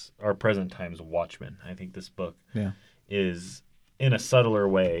guess, our present time's Watchmen. I think this book is, in a subtler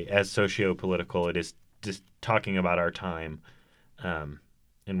way, as socio-political. It is just talking about our time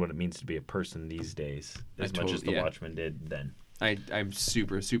and what it means to be a person these days, as much as the Watchmen did then. I'm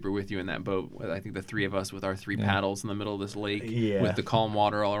super, super with you in that boat. I think the three of us with our 3 paddles in the middle of this lake with the calm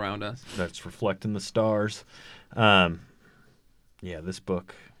water all around us. That's reflecting the stars. This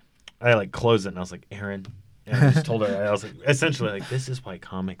book, I closed it and I was like, Aaron, and I just told her, I was essentially this is why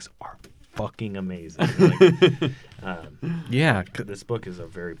comics are fucking amazing. This book is a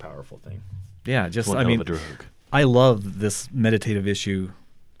very powerful thing. Yeah, just One I hell mean, of a drug. I love this meditative issue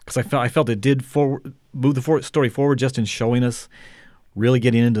because I felt it did move the story forward just in showing us really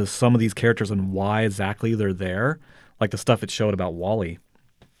getting into some of these characters and why exactly they're there, like the stuff it showed about Wally,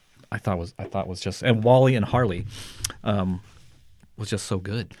 I thought was just, and Wally and Harley, was just so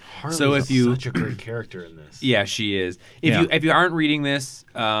good. Harley's So if you- such a great character in this. Yeah, she is. Yeah. If you aren't reading this,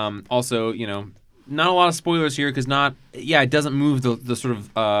 also, not a lot of spoilers here because it doesn't move the sort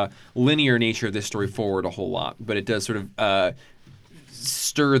of linear nature of this story forward a whole lot, but it does sort of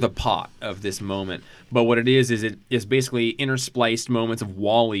stir the pot of this moment. But what it is basically interspliced moments of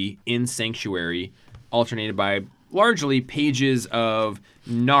Wally in Sanctuary, alternated by largely pages of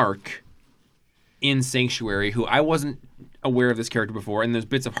Narc in Sanctuary, who I wasn't aware of this character before, and there's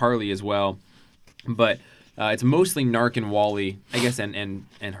bits of Harley as well, but it's mostly Narc and Wally, I guess, and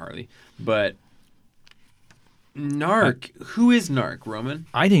Harley. But Narc, who is Narc, Roman?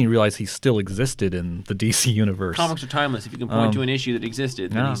 I didn't realize he still existed in the DC universe. Comics are timeless. If you can point to an issue that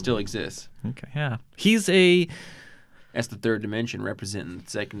existed, then yeah. he still exists. Okay, yeah. He's a That's the third dimension representing the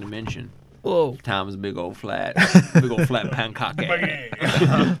second dimension. whoa. Time is a big old flat pancake.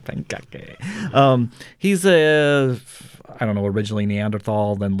 Pancake. He's a, I don't know, originally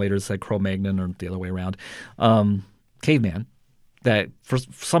Neanderthal, then later said Cro-Magnon, or the other way around, caveman that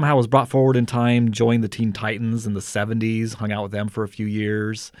somehow was brought forward in time, joined the Teen Titans in the 70s, hung out with them for a few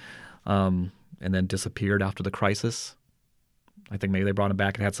years, and then disappeared after the Crisis. I think maybe they brought him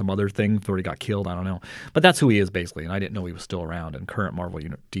back and had some other thing before he got killed. I don't know. But that's who he is, basically, and I didn't know he was still around in current Marvel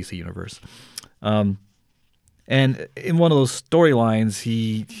DC universe. And in one of those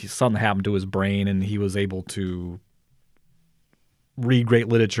storylines, something happened to his brain, and he was able to read great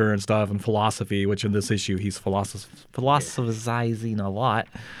literature and stuff and philosophy, which in this issue he's philosophizing a lot.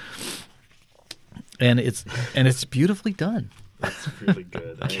 And it's beautifully done. It's really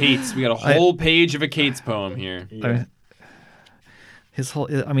good. Kate's. We got a whole page of a Kate's poem here. Yeah. His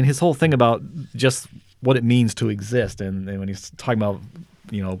whole thing about just what it means to exist, and when he's talking about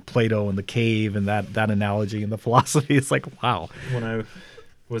Plato and the cave and that analogy and the philosophy, it's like, wow. When I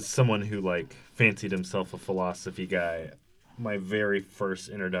was someone who fancied himself a philosophy guy, my very first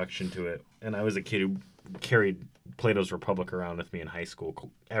introduction to it, and I was a kid who carried Plato's Republic around with me in high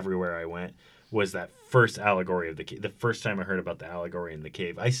school everywhere I went, was that first allegory of the cave. The first time I heard about the allegory in the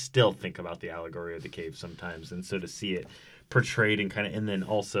cave, I still think about the allegory of the cave sometimes, and so to see it portrayed and then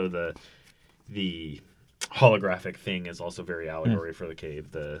also the holographic thing is also very allegory for the cave.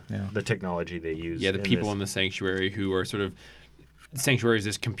 The technology they use. Yeah, the people in the Sanctuary who are sort of. Sanctuary is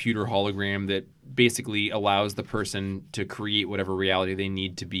this computer hologram that basically allows the person to create whatever reality they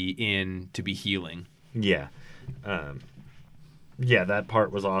need to be in to be healing. Yeah. That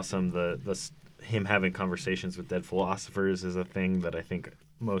part was awesome. Him having conversations with dead philosophers is a thing that I think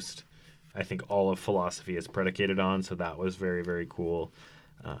all of philosophy is predicated on, so that was very, very cool.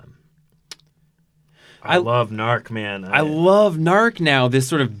 I love Narc, man. I love Narc now, this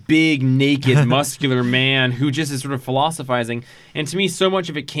sort of big, naked, muscular man who just is sort of philosophizing. And to me, so much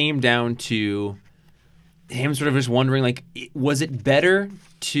of it came down to him sort of just wondering, was it better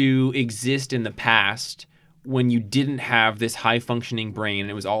to exist in the past when you didn't have this high-functioning brain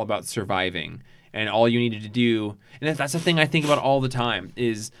and it was all about surviving? And all you needed to do, and that's the thing I think about all the time,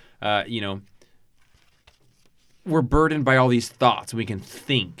 is, we're burdened by all these thoughts. We can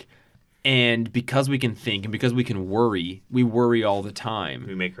think. And because we can think and because we can worry, we worry all the time.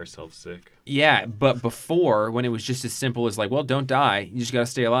 We make ourselves sick. Yeah, but before, when it was just as simple as don't die. You just got to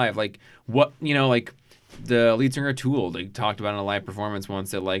stay alive. The lead singer of Tool, they talked about in a live performance once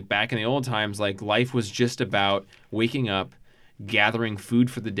that back in the old times, life was just about waking up, gathering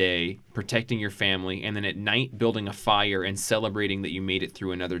food for the day, protecting your family, and then at night building a fire and celebrating that you made it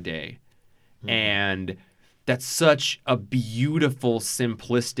through another day. Mm-hmm. And that's such a beautiful,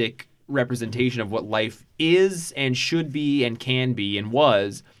 simplistic representation of what life is and should be and can be and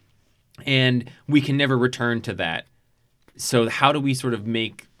was, and we can never return to that. So how do we sort of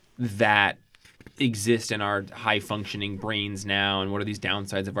make that exist in our high-functioning brains now, and what are these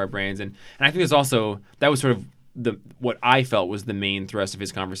downsides of our brains? And I think there's also, that was sort of what I felt was the main thrust of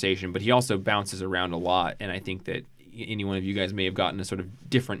his conversation, but he also bounces around a lot, and I think that any one of you guys may have gotten a sort of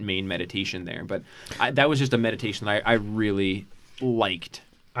different main meditation there, but that was just a meditation that I really liked.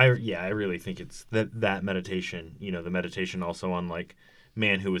 I really think it's that meditation, the meditation also on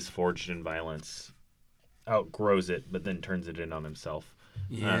man who is forged in violence outgrows it, but then turns it in on himself.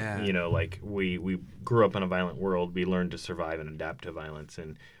 Yeah. We grew up in a violent world. We learned to survive and adapt to violence,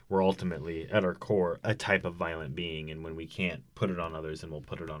 and we're ultimately at our core a type of violent being. And when we can't put it on others, then we'll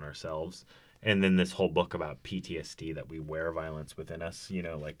put it on ourselves. And then this whole book about PTSD, that we wear violence within us,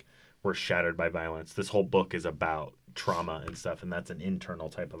 we're shattered by violence. This whole book is about trauma and stuff, and that's an internal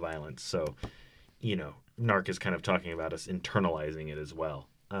type of violence. So Narc is kind of talking about us internalizing it as well,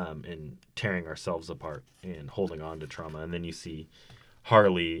 and tearing ourselves apart and holding on to trauma. And then you see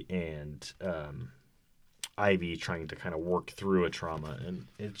Harley and Ivy trying to kind of work through a trauma, and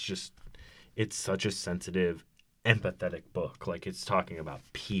it's such a sensitive, empathetic book. Like, it's talking about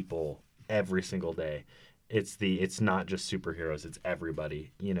people every single day. It's not just superheroes, it's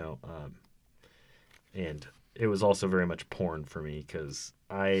everybody, and it was also very much porn for me because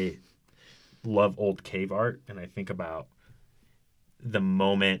I love old cave art, and I think about the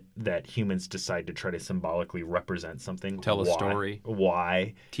moment that humans decide to try to symbolically represent something, Tell a story.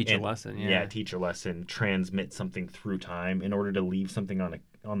 why, Teach a lesson, yeah. teach a lesson, transmit something through time. In order to leave something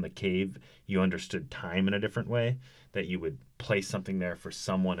on the cave, you understood time in a different way, that you would place something there for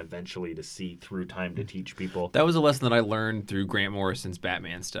someone eventually to see through time to teach people. That was a lesson that I learned through Grant Morrison's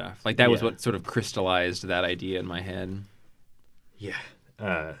Batman stuff. Like, that was Yeah. what sort of crystallized that idea in my head. Yeah.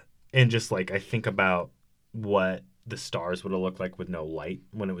 And just like I think about what the stars would have looked like with no light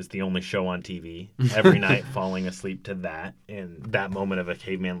when it was the only show on TV every night, falling asleep to that, and that moment of a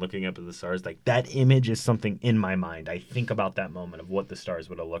caveman looking up at the stars, like that image is something in my mind. I think about that moment of what the stars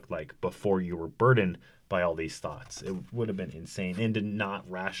would have looked like before you were burdened by all these thoughts. It would have been insane. And to not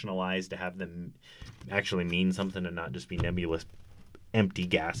rationalize, to have them actually mean something and not just be nebulous empty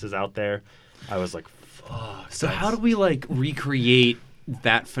gases out there, I was like, fuck. So how do we like recreate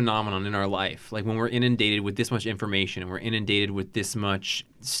that phenomenon in our life? Like, when we're inundated with this much information and we're inundated with this much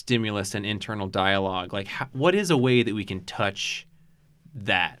stimulus and internal dialogue, like what is a way that we can touch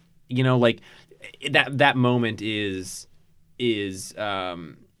that? Like that moment is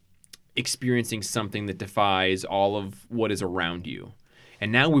experiencing something that defies all of what is around you.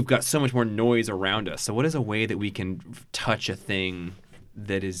 And now we've got so much more noise around us. So what is a way that we can touch a thing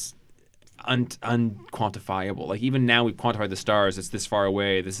that is unquantifiable? Like, even now we've quantified the stars. It's this far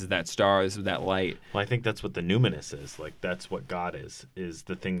away. This is that star. This is that light. Well, I think that's what the numinous is. Like, that's what God is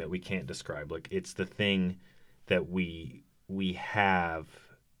the thing that we can't describe. Like, it's the thing that we have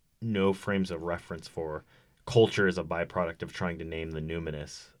no frames of reference for. Culture is a byproduct of trying to name the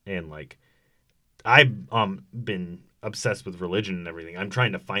numinous. And, like, I've been obsessed with religion and everything. I'm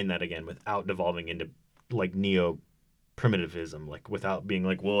trying to find that again without devolving into, like, neo-primitivism. Like, without being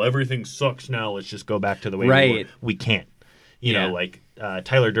like, well, everything sucks now. Let's just go back to the way we were. We can't. You know, like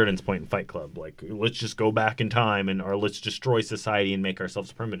Tyler Durden's point in Fight Club, like, let's just go back in time or let's destroy society and make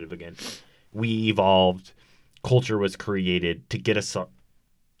ourselves primitive again. We evolved. Culture was created to get us,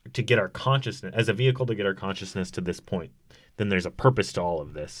 to get our consciousness, as a vehicle to get our consciousness to this point. Then there's a purpose to all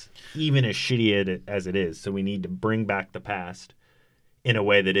of this, even as shitty as it is. So we need to bring back the past in a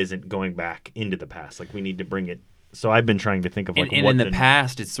way that isn't going back into the past. Like, we need to bring it. So I've been trying to think of, like, and in the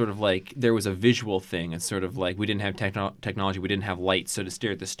past, it's sort of like there was a visual thing. It's sort of like we didn't have technology, we didn't have lights, so to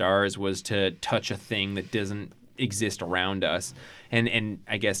stare at the stars was to touch a thing that doesn't exist around us. And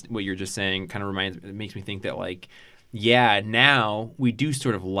I guess what you're just saying kind of makes me think that, like, yeah, now we do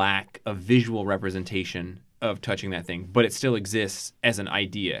sort of lack a visual representation of touching that thing, but it still exists as an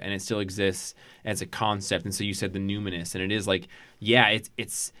idea and it still exists as a concept. And so you said the numinous, and it is like, yeah,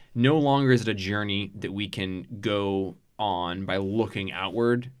 it's no longer is it a journey that we can go on by looking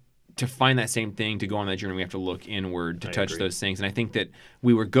outward. To find that same thing, to go on that journey, we have to look inward to touch those things. And I think that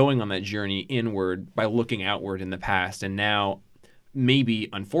we were going on that journey inward by looking outward in the past, and now maybe,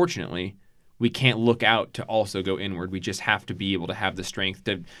 unfortunately, we can't look out to also go inward. We just have to be able to have the strength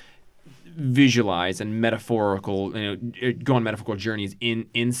to visualize and metaphorical, go on metaphorical journeys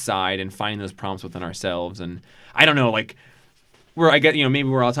inside and find those prompts within ourselves. And I don't know, like, maybe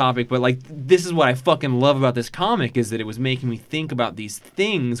we're off topic, but like, this is what I fucking love about this comic, is that it was making me think about these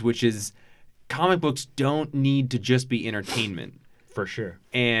things, which is comic books don't need to just be entertainment. For sure.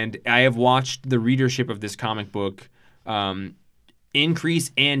 And I have watched the readership of this comic book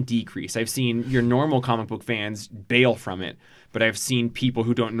increase and decrease. I've seen your normal comic book fans bail from it, but I've seen people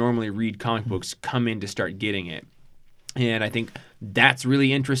who don't normally read comic books come in to start getting it. And I think that's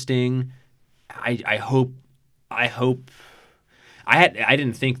really interesting. I hope I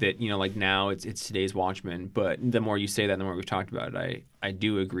didn't think that, like, now it's today's Watchmen, but the more you say that, the more we've talked about it, I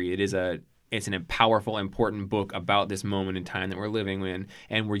do agree. It's an powerful, important book about this moment in time that we're living in,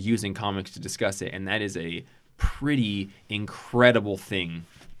 and we're using comics to discuss it, and that is a pretty incredible thing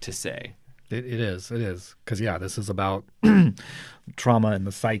to say. It is. Because, yeah, this is about trauma and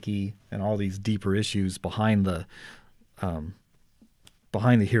the psyche and all these deeper issues behind the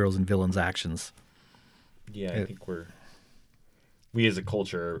heroes and villains' actions. Yeah, I think we as a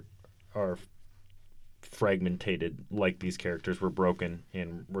culture are fragmented like these characters. We're broken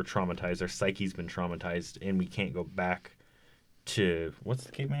and we're traumatized. Our psyche's been traumatized, and we can't go back to what's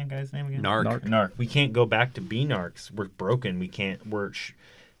the caveman guy's name again? Narc. Narc. We can't go back to be narcs. We're broken. We can't.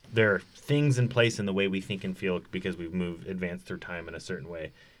 There are things in place in the way we think and feel because we've advanced through time in a certain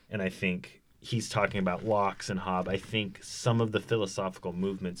way. And I think he's talking about Locke and Hobbes. I think some of the philosophical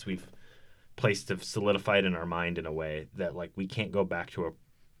movements we've placed have solidified in our mind in a way that like we can't go back to a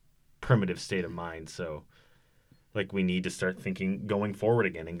primitive state of mind. So like we need to start thinking going forward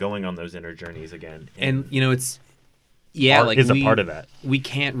again and going on those inner journeys again. And it's art like is a part of that. We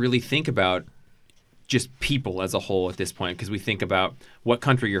can't really think about just people as a whole at this point because we think about what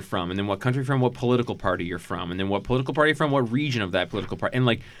country you're from and then what country from what political party you're from and then what political party from what region of that political party. And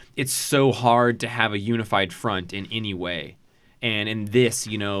like it's so hard to have a unified front in any way. And in this,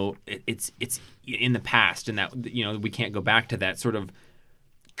 it's in the past and that we can't go back to that sort of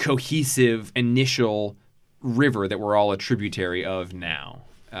cohesive initial river that we're all a tributary of now.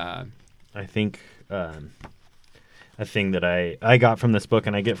 I think a thing that I got from this book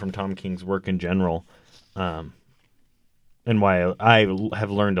and I get from Tom King's work in general, and why I have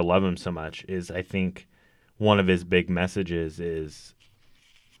learned to love him so much is I think one of his big messages is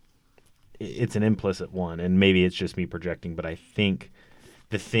it's an implicit one, and maybe it's just me projecting, but I think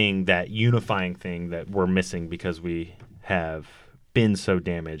that unifying thing that we're missing because we have been so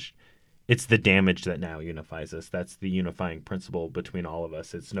damaged, it's the damage that now unifies us. That's the unifying principle between all of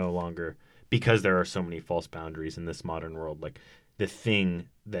us. It's no longer because there are so many false boundaries in this modern world. Like the thing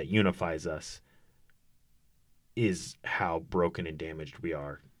that unifies us is how broken and damaged we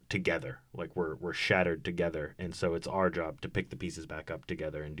are together. Like we're shattered together, and so it's our job to pick the pieces back up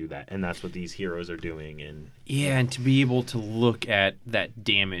together and do that. And that's what these heroes are doing. And and to be able to look at that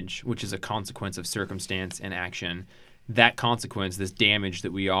damage, which is a consequence of circumstance and action, that consequence, this damage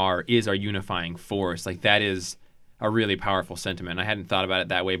that we are, is our unifying force. Like that is a really powerful sentiment. I hadn't thought about it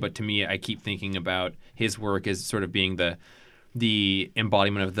that way, but to me, I keep thinking about his work as sort of being the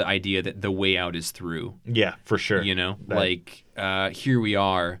embodiment of the idea that the way out is through. Yeah, for sure. Here we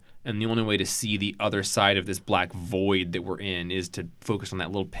are, and the only way to see the other side of this black void that we're in is to focus on that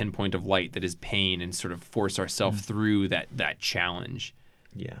little pinpoint of light that is pain and sort of force ourselves through that challenge.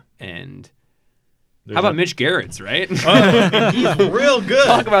 Yeah. And how about Mitch Gerrits, right? He's real good.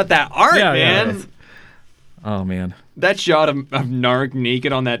 Talk about that art, man. Yeah. Oh, man. That shot of Narc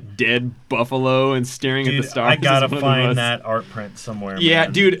naked on that dead buffalo and staring at the stars. I gotta is one find of the most... that art print somewhere. Yeah,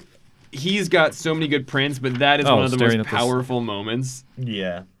 man. dude. He's got so many good prints, but that is one of the staring most at this- powerful moments.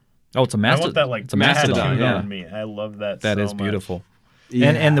 Yeah. Oh, it's a I mastodon. want that like it's a mastodon. tattooed Yeah, on me. I love that. that so is beautiful. Much.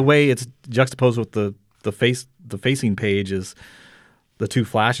 And the way it's juxtaposed with the facing page is the two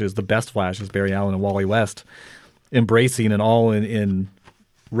Flashes, the best Flashes, Barry Allen and Wally West, embracing and all in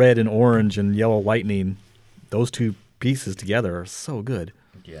red and orange and yellow lightning. Those two pieces together are so good.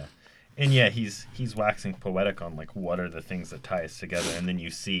 Yeah. And yeah, he's waxing poetic on like what are the things that tie us together, and then you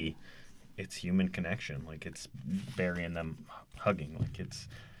see it's human connection. Like it's Barry and them hugging. Like it's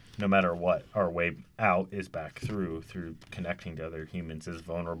no matter what, our way out is back through connecting to other humans, as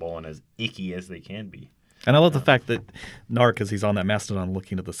vulnerable and as icky as they can be. And I love the fact that Narc, as he's on that mastodon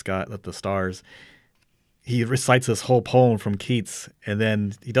looking at the sky, at the stars, he recites this whole poem from Keats, and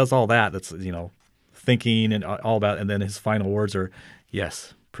then he does all that. That's thinking and all about, and then his final words are,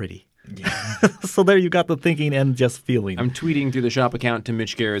 "Yes, pretty." Yeah. So there you got the thinking and just feeling. I'm tweeting through the shop account to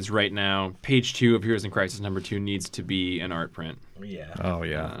Mitch Gerrits right now. Page 2 of Heroes in Crisis #2 needs to be an art print. Yeah. Oh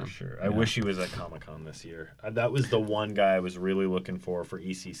yeah. For sure. I wish he was at Comic-Con this year. That was the one guy I was really looking for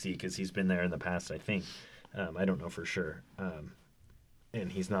ECC because he's been there in the past, I think. I don't know for sure.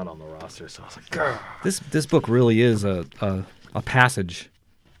 And he's not on the roster, so I was like, "Grr." This book really is a passage,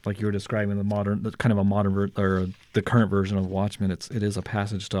 like you were describing the current version of Watchmen. It is a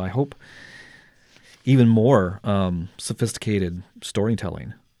passage to, I hope, even more sophisticated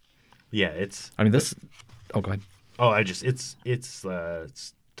storytelling. Yeah, it's. I mean, this. Oh, go ahead. Oh, it's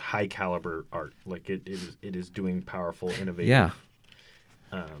high caliber art. Like it is doing powerful, innovative, Yeah.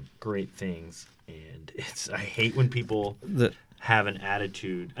 Great things. And I hate when people have an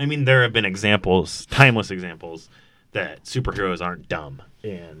attitude. I mean, there have been examples, timeless examples, that superheroes aren't dumb.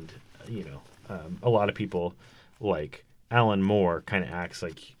 And, a lot of people like Alan Moore kind of acts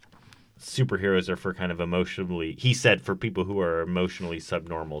like superheroes are for kind of emotionally, he said, for people who are emotionally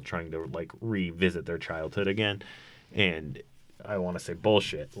subnormal, trying to like revisit their childhood again. And I want to say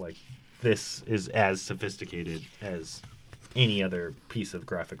bullshit. Like this is as sophisticated as any other piece of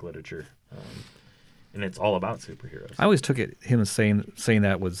graphic literature. And it's all about superheroes. I always took it him as saying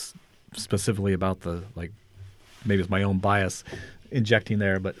that was specifically about the, like, maybe it's my own bias injecting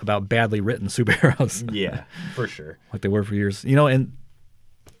there, but about badly written superheroes. Yeah, for sure. Like they were for years. And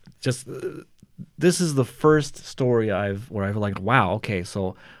just this is the first story where I've like, wow, okay,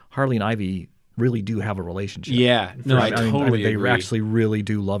 so Harley and Ivy really do have a relationship. Yeah, no, I totally they agree. actually really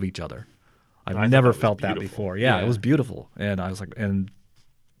do love each other. I I've thought never that was felt that beautiful. before. Yeah, Yeah. it was beautiful, and I was like, and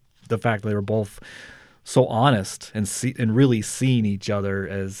the fact that they were both so honest and really seeing each other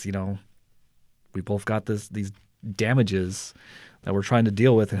as, you know, we both got these damages that we're trying to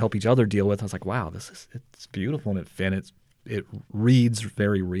deal with and help each other deal with. I was like, wow, it's beautiful, and it reads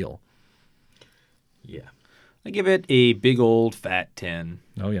very real. Yeah. I give it a big old fat 10.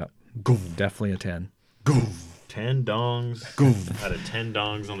 Oh yeah, definitely a 10. 10 dongs out of 10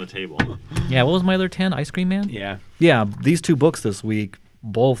 dongs on the table. Yeah, what was my other 10? Ice Cream Man? Yeah. Yeah, these two books this week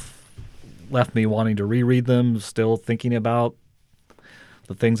both left me wanting to reread them, still thinking about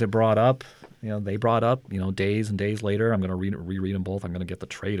the things it brought up. You know, they brought up, you know, days and days later. I'm going to reread them both. I'm going to get the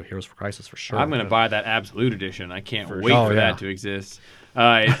trade of Heroes for Crisis for sure. I'm going to buy that Absolute Edition. I can't wait sure. for Oh, yeah. that to exist.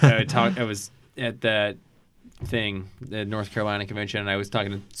 I was at that thing, the North Carolina convention, and I was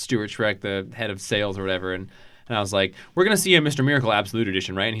talking to Stuart Schreck, the head of sales or whatever, and I was like, we're going to see a Mr. Miracle Absolute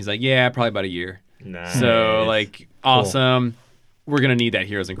Edition, right? And he's like, yeah, probably about a year. Nice. So, like, awesome. We're going to need that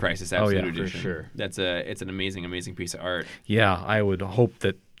Heroes in Crisis Absolute yeah, for Edition. sure. It's an amazing, amazing piece of art. Yeah, I would hope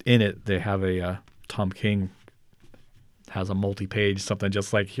that in it they have a Tom King has a multi-page something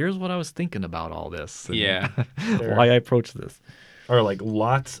just like, here's what I was thinking about all this. And Yeah. why I approached this. Or like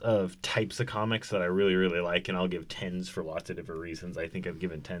lots of types of comics that I really, really like, and I'll give 10s for lots of different reasons. I think I've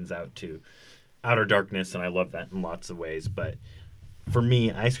given 10s out to Outer Darkness, and I love that in lots of ways. But for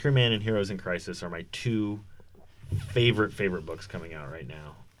me, Ice Cream Man and Heroes in Crisis are my two favorite books coming out right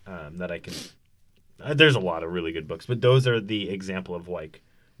now. That I can. There's a lot of really good books, but those are the example of like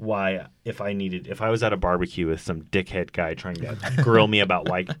why if I was at a barbecue with some dickhead guy trying to grill me about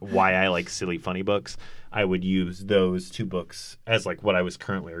like why I like silly funny books, I would use those two books as like what I was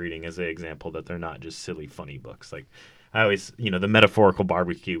currently reading as an example that they're not just silly funny books. Like I always, you know, the metaphorical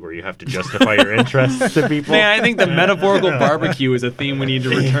barbecue where you have to justify your interests to people. Man, I think the metaphorical barbecue is a theme we need to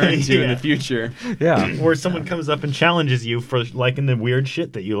return to in the future. Yeah. Or someone comes up and challenges you for liking the weird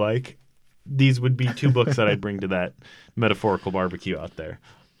shit that you like. These would be two books that I'd bring to that metaphorical barbecue out there.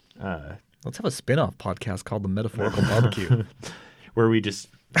 Let's have a spin-off podcast called The Metaphorical Barbecue. Where we just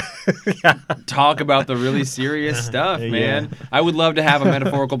Talk about the really serious stuff, man. Yeah. I would love to have a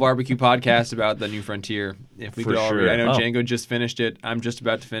metaphorical barbecue podcast about the New Frontier. If we For could all sure. read. I know Oh. Django just finished it. I'm just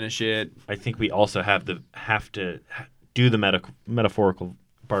about to finish it. I think we also have to do the metaphorical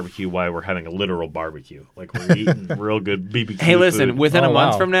barbecue while we're having a literal barbecue. Like we're eating real good BBQ Hey, listen, food. within a Oh,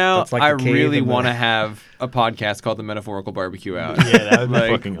 month wow. from now, That's like I the cave really and the- want to have a podcast called The Metaphorical Barbecue out. Yeah, that would be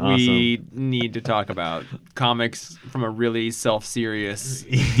Like, fucking awesome. we need to talk about comics from a really self-serious,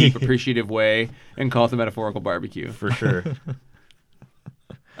 deep, appreciative way and call it The Metaphorical Barbecue. For sure.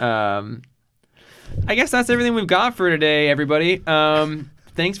 I guess that's everything we've got for today, everybody.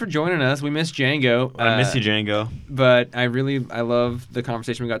 Thanks for joining us. We miss Django. I miss you, Django. But I love the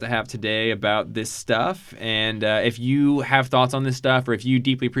conversation we got to have today about this stuff. And if you have thoughts on this stuff, or if you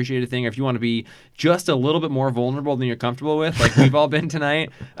deeply appreciate a thing, or if you want to be just a little bit more vulnerable than you're comfortable with, like we've all been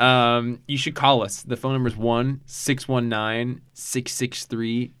tonight, you should call us. The phone number is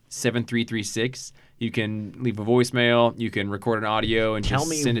 1-619-663-7336. You can leave a voicemail. You can record an audio and Tell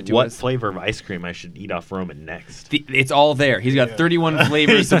just me send it to what us. flavor of ice cream I should eat off Roman next. It's all there. He's got 31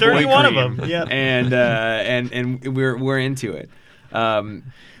 flavors of boy 31 of cream. them, yep. And we're into it.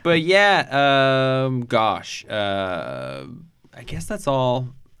 But yeah, gosh, I guess that's all.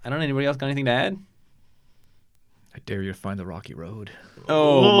 I don't know. Anybody else got anything to add? I dare you to find the rocky road.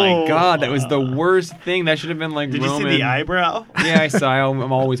 Oh my Oh. God, that was the worst thing. That should have been like Did Roman. you see the eyebrow? Yeah, I saw.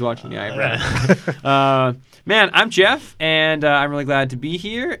 I'm always watching the eyebrow. Man, I'm Jeff, and I'm really glad to be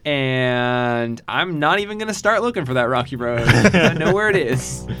here. And I'm not even gonna start looking for that rocky road. I know where it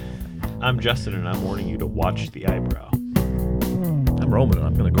is. I'm Justin, and I'm warning you to watch the eyebrow. I'm Roman, and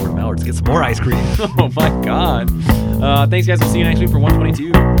I'm going to go to Mallard's to get some more ice cream. Oh my God. Thanks, guys. We'll see you next week for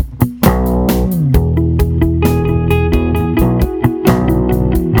 122.